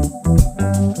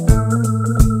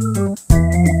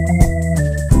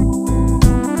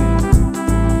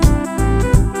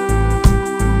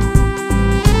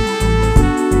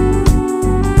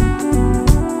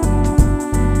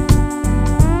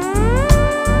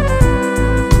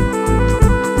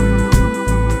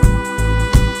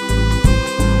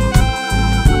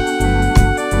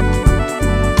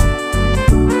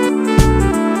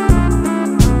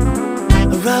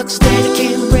 Rocksteady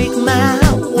can't break my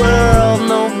world.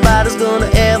 Nobody's gonna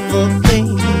ever think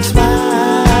twice.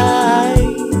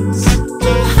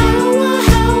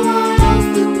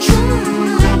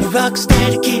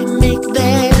 Rocksteady can't make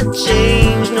that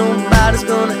change. Nobody's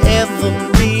gonna ever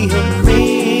be a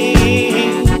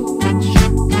range.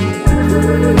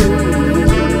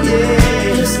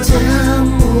 Yeah, as time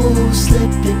moves,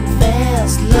 slipping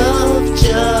fast, love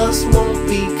just won't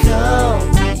become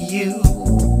you.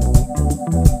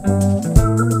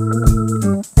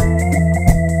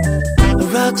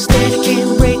 Rocksteady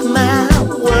can't break my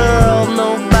world.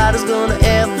 Nobody's gonna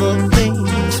ever think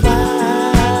twice.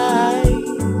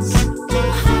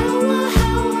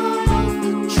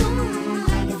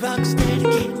 Rocksteady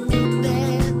can't make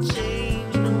that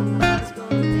change. Nobody's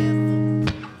gonna ever.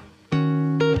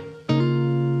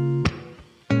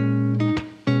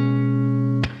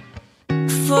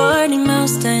 40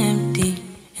 miles to empty,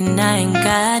 and I ain't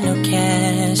got no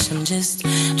cash. I'm just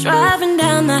driving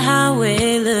down the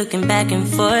highway, looking back and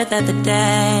forth at the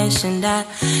dash. And I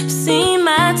see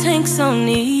my tanks on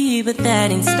E, but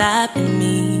that ain't stopping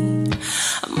me.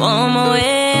 I'm on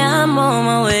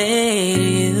my way to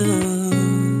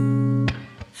you.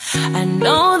 I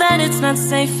know that it's not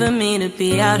safe for me to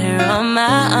be out here on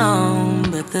my own,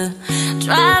 but the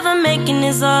drive I'm making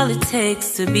is all it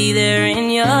takes to be there in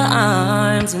your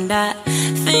arms. And I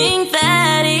think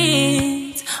that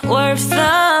it's worth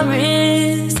the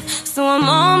risk. So I'm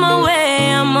on my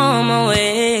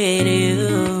way to you.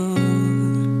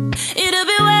 It'll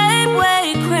be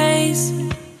way crazy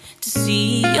to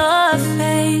see your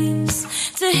face,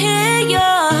 to hear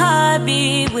your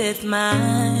heartbeat with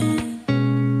mine.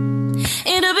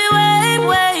 It'll be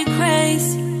way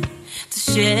crazy to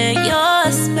share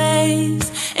your space,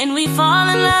 and we fall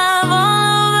in love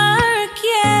all over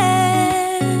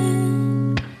again.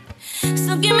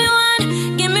 So give me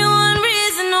one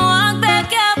reason to walk back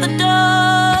out the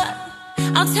door.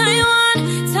 I'll tell you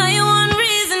one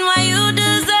reason why you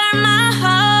deserve my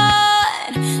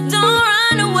heart. Don't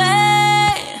run away,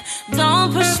 don't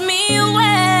push me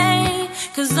away,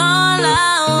 'cause all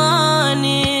I want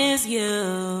is you.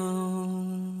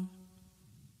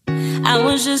 I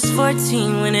was just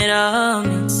 14 when it all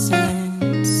made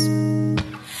sense.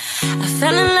 I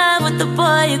fell in love with the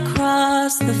boy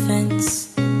across the fence.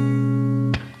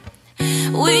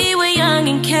 We were young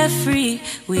and carefree,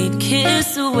 we'd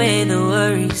kiss away the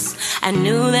worries. I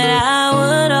knew that I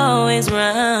would always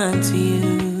run to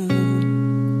you.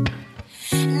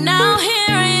 Now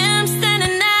here I am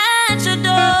standing at your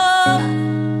door,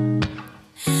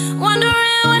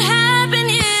 wondering what happened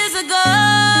years ago.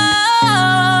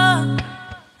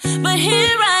 But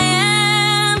here I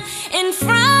am in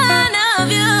front of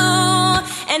you,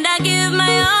 and I give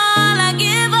my all, I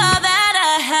give all that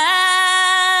I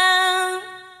have.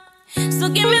 So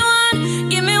give me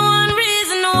one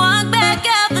reason to walk back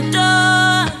out the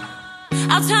door.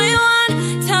 I'll tell you